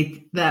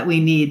breathe that we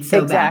need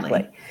so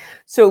badly.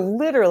 So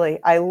literally,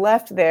 I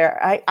left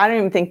there. I don't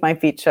even think my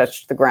feet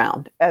touched the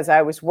ground as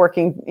I was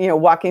walking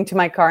to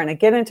my car. And I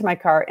get into my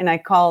car and I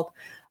called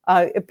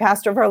a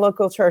pastor of our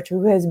local church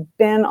who has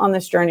been on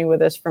this journey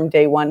with us from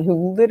day one,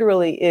 who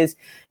literally is,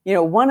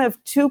 one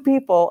of two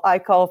people I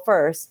call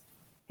first,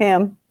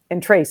 him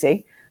and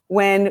Tracy,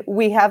 when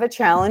we have a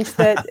challenge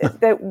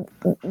that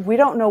we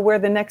don't know where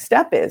the next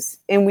step is.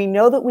 And we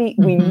know that we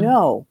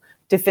know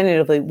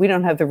definitively we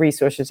don't have the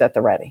resources at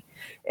the ready.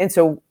 And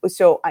so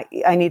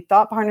I need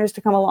thought partners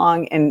to come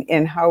along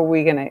and how are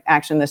we going to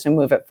action this and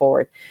move it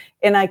forward?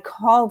 And I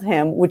called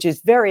him, which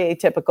is very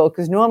atypical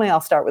because normally I'll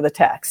start with a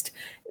text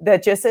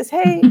that just says,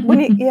 hey,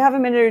 when you have a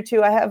minute or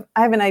two, I have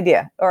an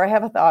idea, or I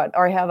have a thought,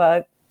 or I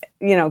have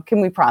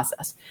can we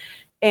process?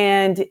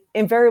 And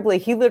invariably,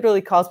 he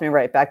literally calls me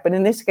right back. But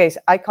in this case,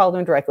 I called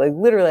him directly.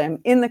 Literally, I'm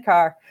in the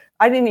car.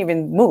 I didn't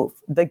even move,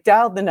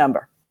 dialed the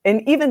number.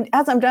 And even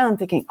as I'm done, I'm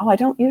thinking, I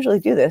don't usually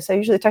do this. I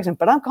usually text him,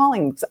 but I'm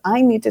calling him because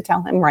I need to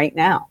tell him right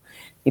now.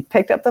 He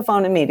picked up the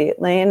phone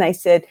immediately. And I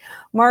said,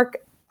 Mark,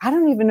 I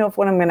don't even know if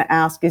what I'm going to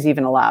ask is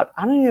even allowed.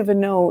 I don't even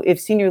know if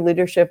senior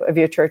leadership of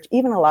your church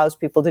even allows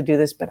people to do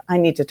this, but I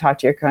need to talk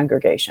to your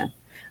congregation.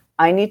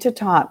 I need to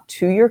talk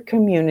to your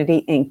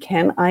community. And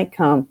can I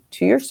come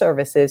to your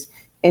services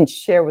and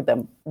share with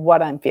them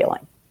what I'm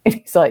feeling? And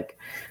he's like,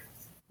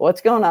 what's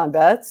going on,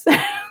 Bets?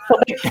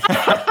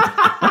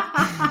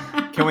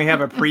 Can we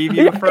have a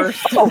preview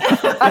first?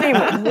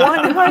 I'm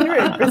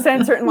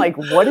 100% certain,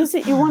 what is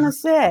it you want to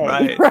say?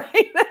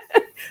 Right?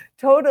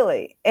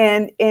 Totally.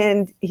 And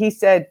he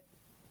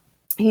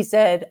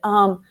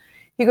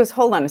goes,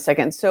 hold on a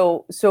second.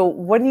 So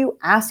what are you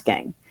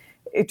asking?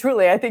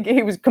 Truly, I think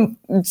he was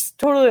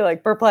totally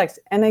perplexed.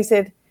 And I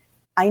said,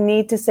 I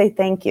need to say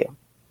thank you.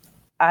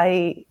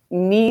 I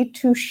need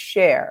to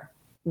share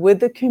with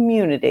the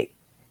community,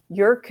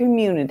 your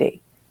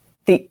community,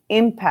 the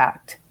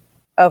impact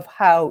of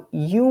how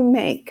you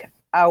make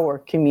our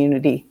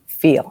community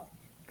feel.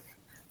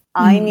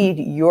 I need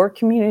your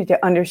community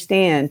to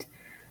understand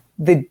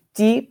the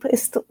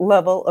deepest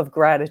level of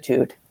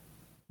gratitude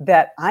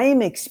that I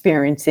am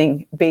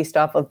experiencing based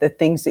off of the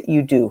things that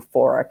you do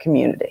for our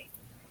community.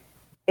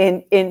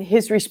 And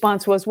his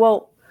response was,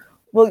 well,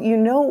 we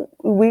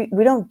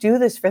don't do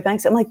this for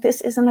thanks. I'm like,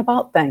 this isn't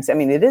about thanks. I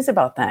mean, it is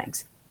about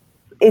thanks.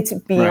 It's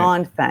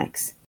beyond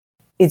thanks.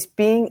 It's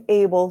being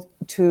able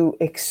to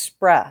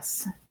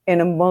express an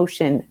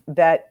emotion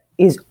that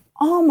is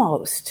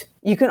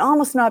you can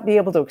almost not be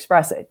able to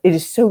express it. It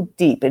is so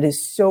deep. It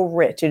is so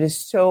rich. It is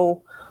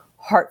so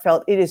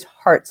heartfelt. It is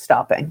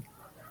heart-stopping.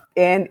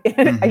 And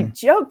I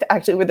joked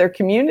actually with their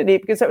community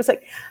because I was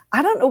like,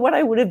 I don't know what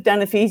I would have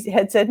done if he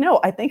had said no.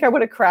 I think I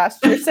would have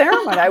crashed your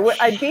ceremony.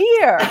 I'd be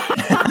here.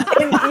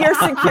 And your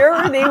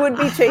security would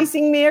be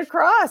chasing me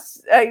across.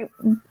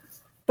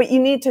 But you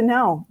need to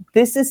know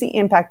this is the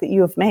impact that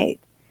you have made.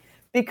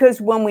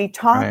 Because when we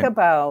talk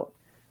about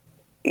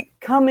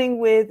coming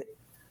with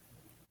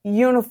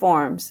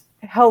uniforms,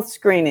 health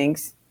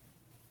screenings,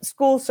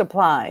 school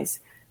supplies,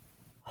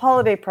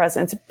 holiday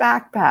presents,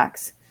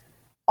 backpacks,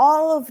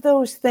 all of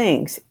those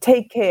things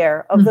take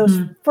care of those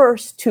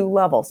first two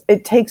levels.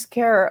 It takes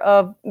care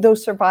of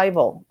those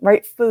survival,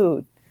 right?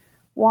 Food,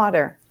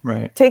 water,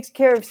 right? Takes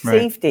care of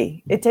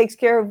safety. It takes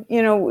care of,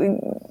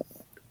 remediating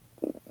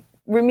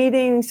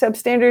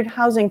substandard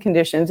housing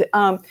conditions,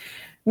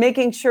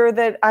 making sure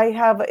that I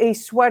have a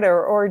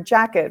sweater or a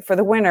jacket for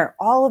the winter,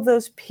 all of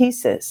those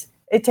pieces.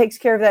 It takes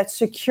care of that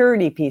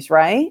security piece,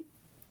 right?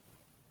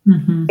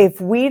 If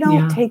we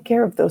don't take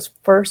care of those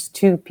first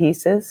two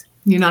pieces,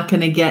 you're not going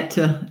to get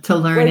to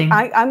learning.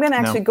 I'm going to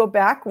actually go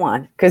back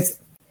one because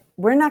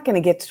we're not going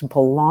to get to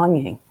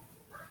belonging.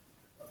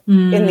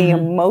 In the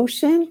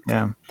emotion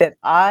that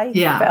I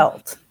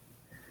felt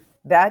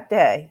that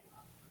day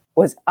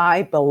was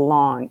I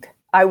belonged.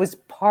 I was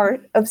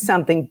part of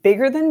something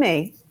bigger than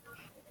me,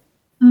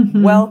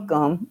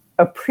 welcome,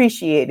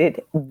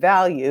 appreciated,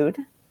 valued,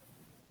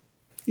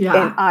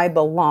 and I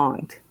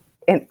belonged.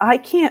 And I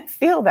can't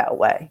feel that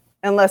way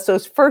unless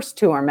those first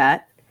two are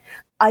met.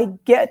 I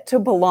get to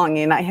belong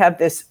and I have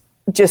this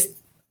just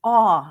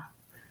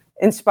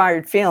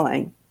awe-inspired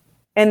feeling.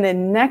 And the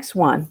next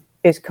one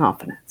is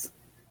confidence.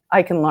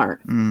 I can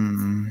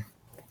learn.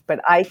 But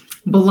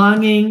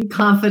belonging,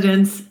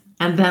 confidence,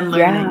 and then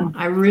learning.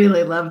 I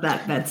really love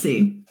that,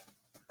 Betsy.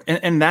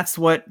 And that's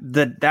what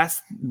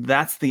that's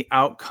the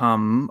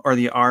outcome or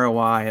the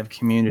ROI of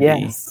community.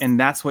 Yes. And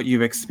that's what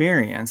you've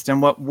experienced.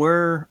 And what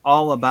we're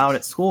all about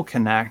at School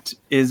Connect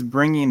is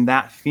bringing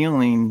that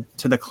feeling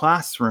to the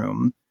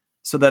classroom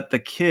so that the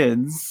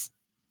kids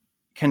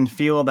can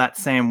feel that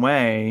same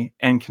way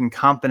and can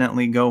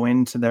confidently go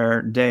into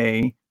their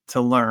day to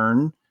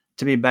learn,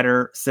 to be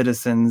better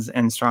citizens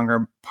and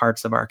stronger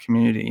parts of our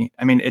community.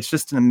 I mean, it's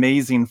just an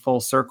amazing full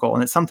circle.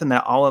 And it's something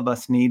that all of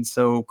us need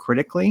so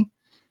critically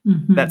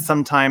that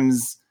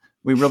sometimes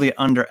we really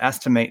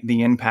underestimate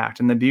the impact.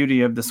 And the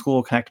beauty of the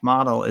School Connect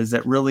model is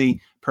it really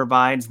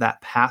provides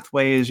that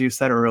pathway, as you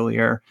said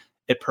earlier.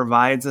 It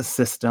provides a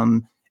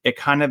system. It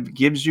kind of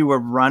gives you a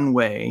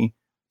runway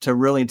to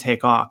really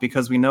take off,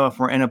 because we know if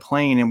we're in a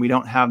plane and we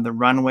don't have the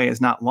runway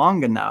is not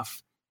long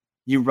enough,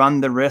 you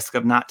run the risk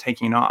of not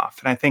taking off.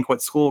 And I think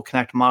what School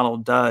Connect model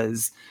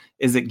does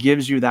is it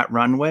gives you that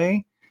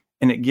runway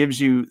and it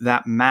gives you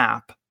that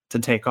map to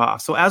take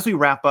off. So as we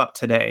wrap up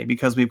today,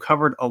 because we've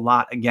covered a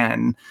lot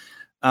again,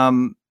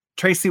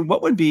 Tracy,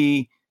 what would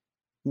be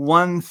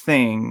one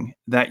thing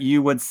that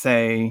you would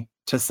say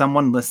to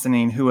someone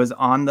listening who is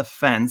on the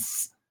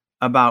fence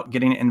about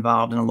getting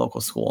involved in a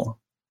local school?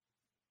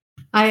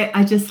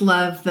 I just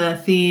love the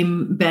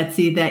theme,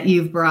 Betsy, that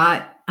you've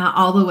brought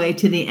all the way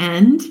to the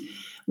end,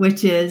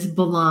 which is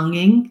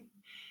belonging,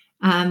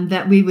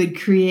 that we would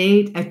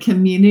create a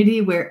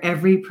community where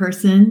every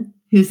person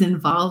who's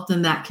involved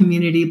in that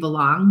community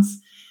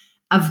belongs.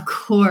 Of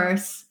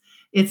course,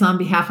 it's on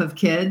behalf of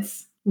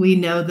kids. We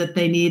know that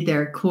they need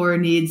their core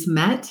needs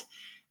met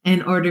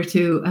in order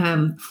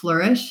to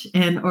flourish,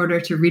 in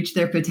order to reach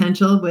their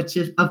potential, which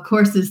is, of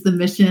course, is the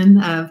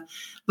mission of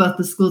both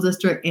the school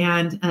district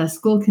and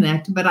School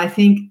Connect. But I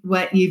think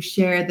what you've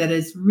shared that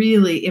has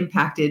really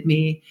impacted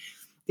me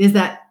is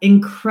that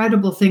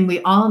incredible thing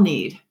we all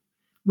need,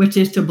 which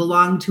is to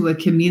belong to a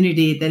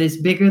community that is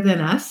bigger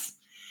than us,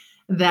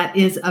 that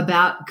is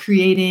about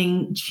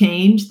creating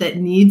change that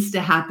needs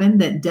to happen,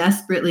 that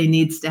desperately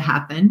needs to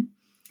happen.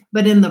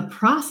 But in the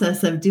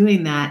process of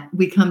doing that,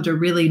 we come to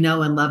really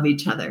know and love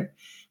each other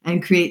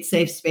and create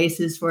safe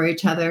spaces for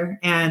each other.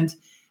 And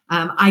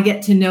I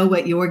get to know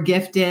what your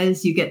gift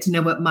is. You get to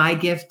know what my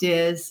gift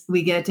is.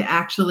 We get to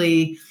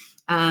actually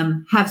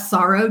have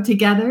sorrow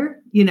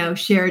together,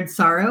 shared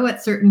sorrow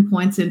at certain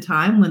points in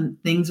time when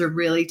things are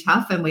really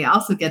tough. And we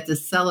also get to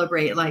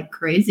celebrate like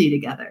crazy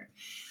together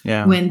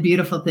when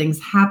beautiful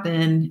things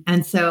happen.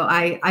 And so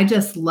I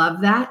just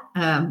love that.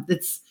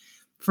 It's,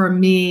 for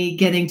me,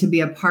 getting to be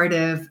a part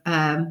of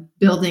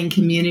building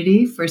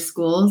community for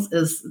schools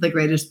is the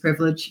greatest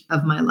privilege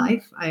of my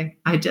life.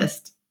 I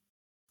just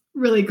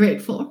really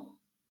grateful.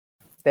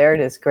 There it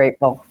is,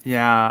 grateful.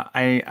 Yeah,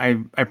 I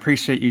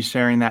appreciate you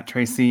sharing that,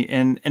 Tracy.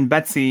 And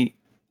Betsy,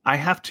 I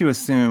have to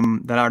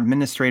assume that our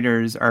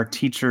administrators, our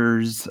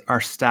teachers,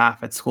 our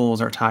staff at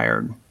schools are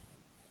tired.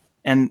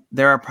 And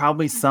there are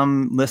probably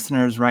some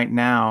listeners right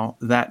now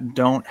that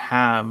don't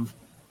have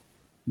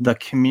the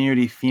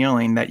community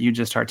feeling that you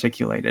just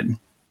articulated.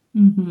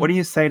 Mm-hmm. What do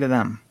you say to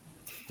them?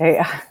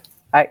 Hey,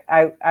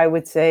 I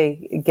would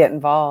say get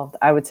involved.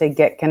 I would say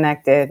get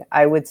connected.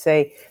 I would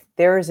say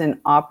there is an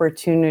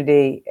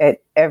opportunity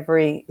at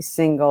every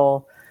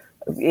single,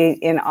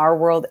 in our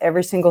world,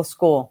 every single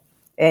school.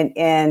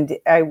 And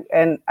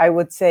I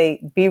would say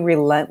be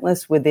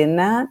relentless within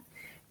that,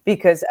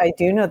 because I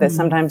do know that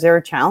sometimes there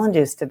are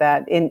challenges to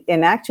that.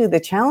 And actually the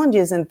challenge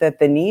isn't that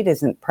the need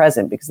isn't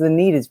present, because the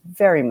need is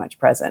very much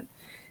present.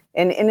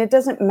 And it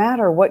doesn't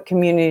matter what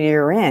community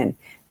you're in,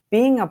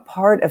 being a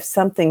part of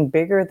something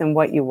bigger than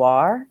what you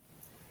are,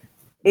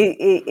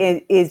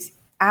 it is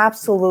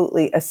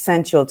absolutely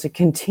essential to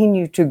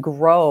continue to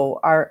grow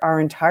our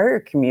entire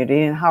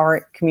community and how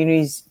our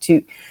communities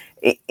to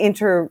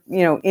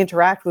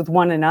interact with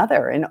one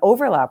another and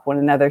overlap one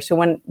another. So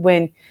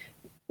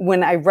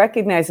when I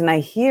recognize and I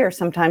hear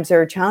sometimes there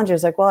are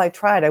challenges like, well, I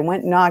tried, I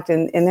went and knocked,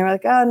 and they're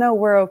like, oh no,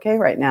 we're okay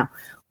right now.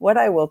 What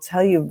I will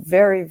tell you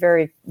very,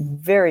 very,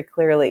 very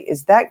clearly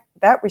is that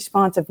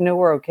response of no,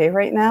 we're okay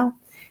right now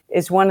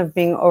is one of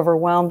being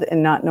overwhelmed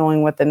and not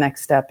knowing what the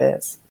next step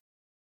is.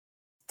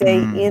 Stay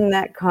in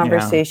that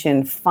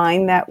conversation,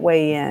 find that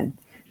way in,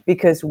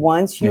 because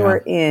once you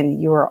are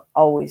in, you are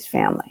always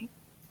family.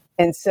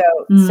 And so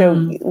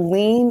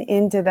lean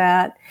into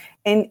that.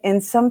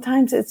 And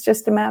sometimes it's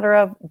just a matter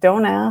of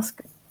don't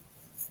ask,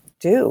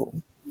 do.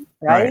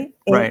 Right.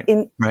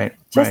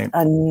 Just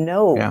a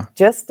no,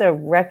 just a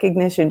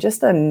recognition,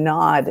 just a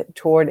nod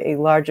toward a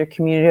larger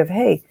community of,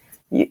 hey,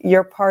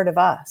 you're part of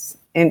us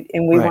and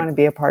we want to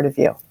be a part of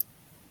you.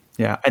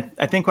 Yeah.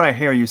 I think what I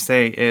hear you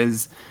say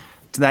is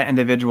to that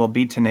individual,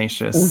 be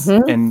tenacious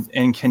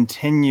and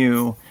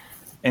continue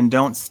and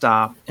don't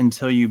stop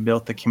until you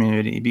build the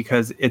community,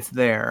 because it's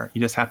there.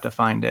 You just have to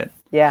find it.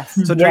 Yes.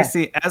 So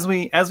Tracy, as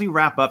we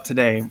wrap up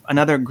today,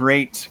 another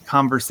great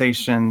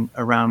conversation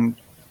around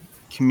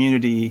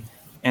community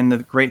and the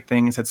great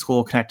things that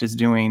School Connect is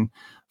doing.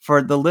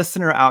 For the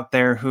listener out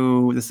there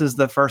who this is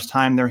the first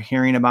time they're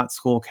hearing about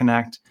School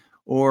Connect,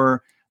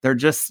 or they're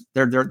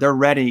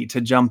ready to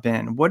jump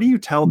in, what do you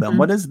tell them?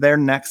 What is their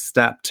next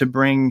step to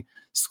bring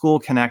School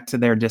Connect to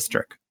their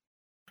district?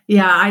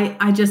 Yeah,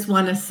 I just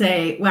want to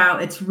say, wow,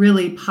 it's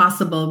really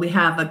possible. We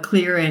have a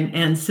clear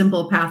and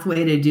simple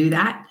pathway to do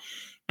that.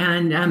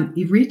 And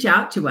you reach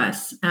out to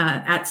us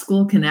at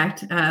School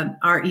Connect.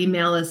 Our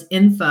email is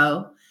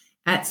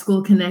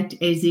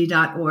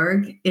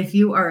info@schoolconnectaz.org. If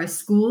you are a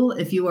school,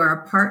 if you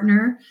are a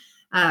partner,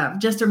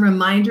 just a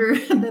reminder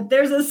that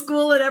there's a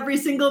school in every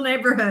single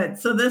neighborhood.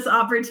 So this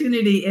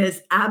opportunity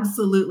is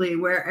absolutely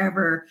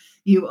wherever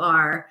you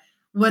are.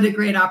 What a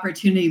great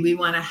opportunity. We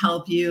want to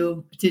help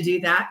you to do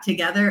that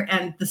together.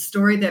 And the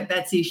story that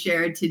Betsy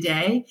shared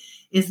today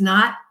is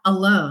not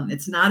alone.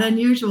 It's not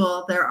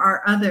unusual. There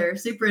are other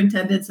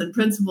superintendents and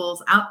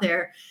principals out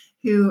there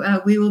who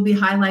we will be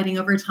highlighting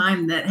over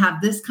time that have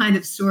this kind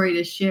of story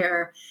to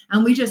share.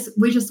 And we just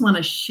want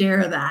to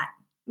share that.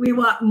 We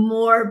want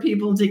more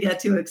people to get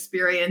to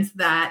experience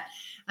that.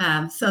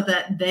 so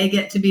that they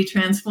get to be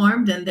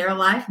transformed in their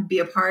life and be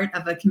a part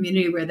of a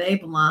community where they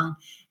belong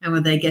and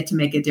where they get to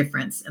make a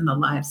difference in the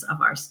lives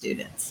of our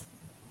students.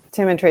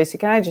 Tim and Tracy,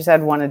 can I just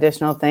add one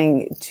additional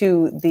thing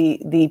to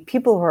the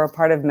people who are a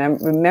part of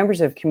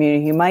members of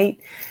community who might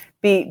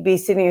be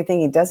sitting here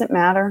thinking, doesn't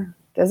matter,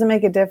 doesn't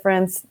make a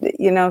difference,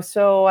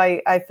 so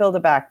I filled a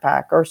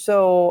backpack, or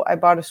so I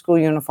bought a school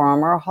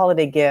uniform or a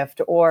holiday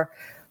gift or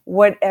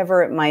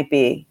whatever it might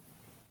be.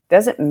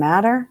 Doesn't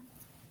matter.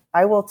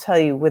 I will tell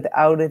you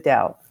without a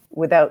doubt,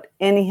 without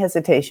any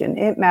hesitation,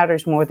 it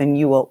matters more than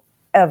you will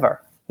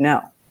ever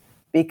know.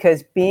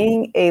 Because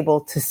being able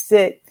to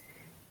sit,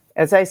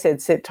 as I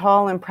said, sit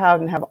tall and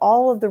proud and have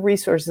all of the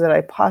resources that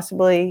I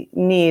possibly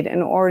need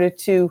in order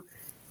to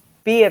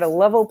be at a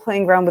level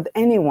playing ground with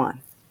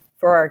anyone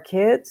for our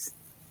kids,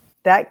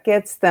 that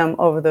gets them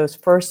over those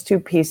first two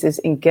pieces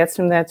and gets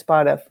them that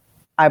spot of,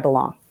 I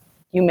belong.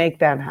 You make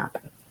that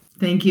happen.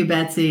 Thank you,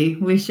 Betsy.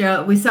 We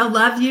so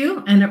love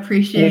you and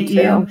appreciate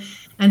you,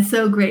 and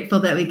so grateful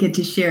that we get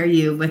to share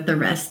you with the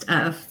rest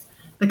of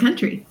the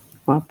country.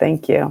 Well,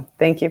 thank you.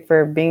 Thank you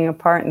for being a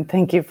part, and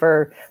thank you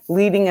for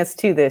leading us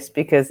to this,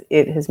 because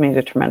it has made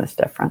a tremendous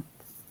difference.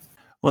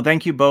 Well,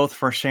 thank you both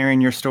for sharing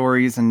your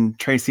stories, and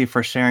Tracy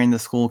for sharing the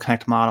School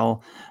Connect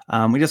model.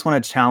 We just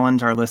want to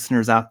challenge our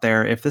listeners out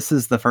there. If this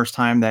is the first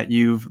time that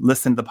you've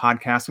listened to the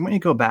podcast, we want you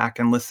to go back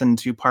and listen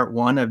to part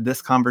 1 of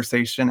this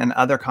conversation and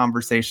other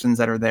conversations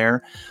that are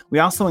there. We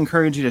also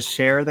encourage you to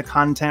share the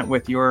content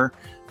with your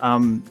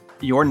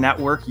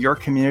network, your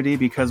community,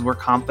 because we're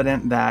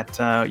confident that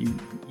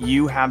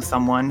you have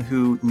someone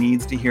who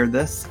needs to hear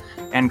this.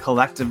 And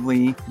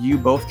collectively, you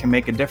both can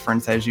make a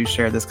difference as you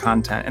share this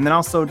content. And then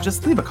also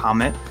just leave a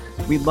comment.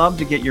 We'd love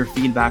to get your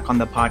feedback on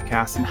the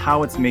podcast and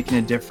how it's making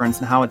a difference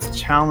and how it's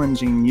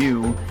challenging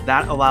you.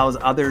 That allows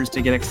others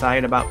to get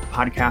excited about the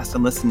podcast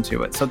and listen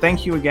to it. So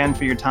thank you again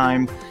for your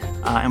time.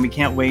 And we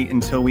can't wait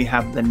until we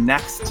have the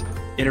next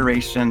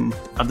iteration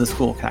of the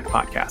School Connect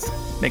podcast.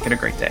 Make it a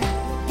great day.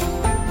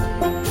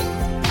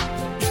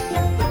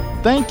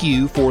 Thank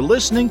you for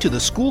listening to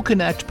the School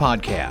Connect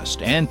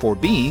podcast and for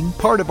being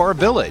part of our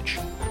village.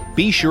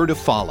 Be sure to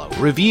follow,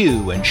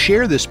 review, and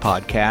share this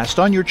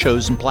podcast on your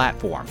chosen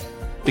platform,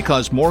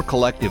 because more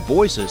collective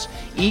voices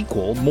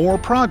equal more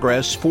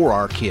progress for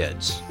our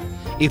kids.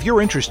 If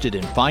you're interested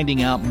in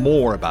finding out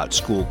more about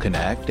School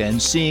Connect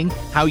and seeing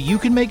how you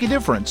can make a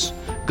difference,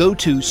 go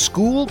to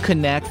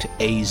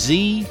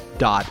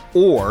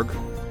schoolconnectaz.org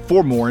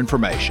for more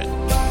information.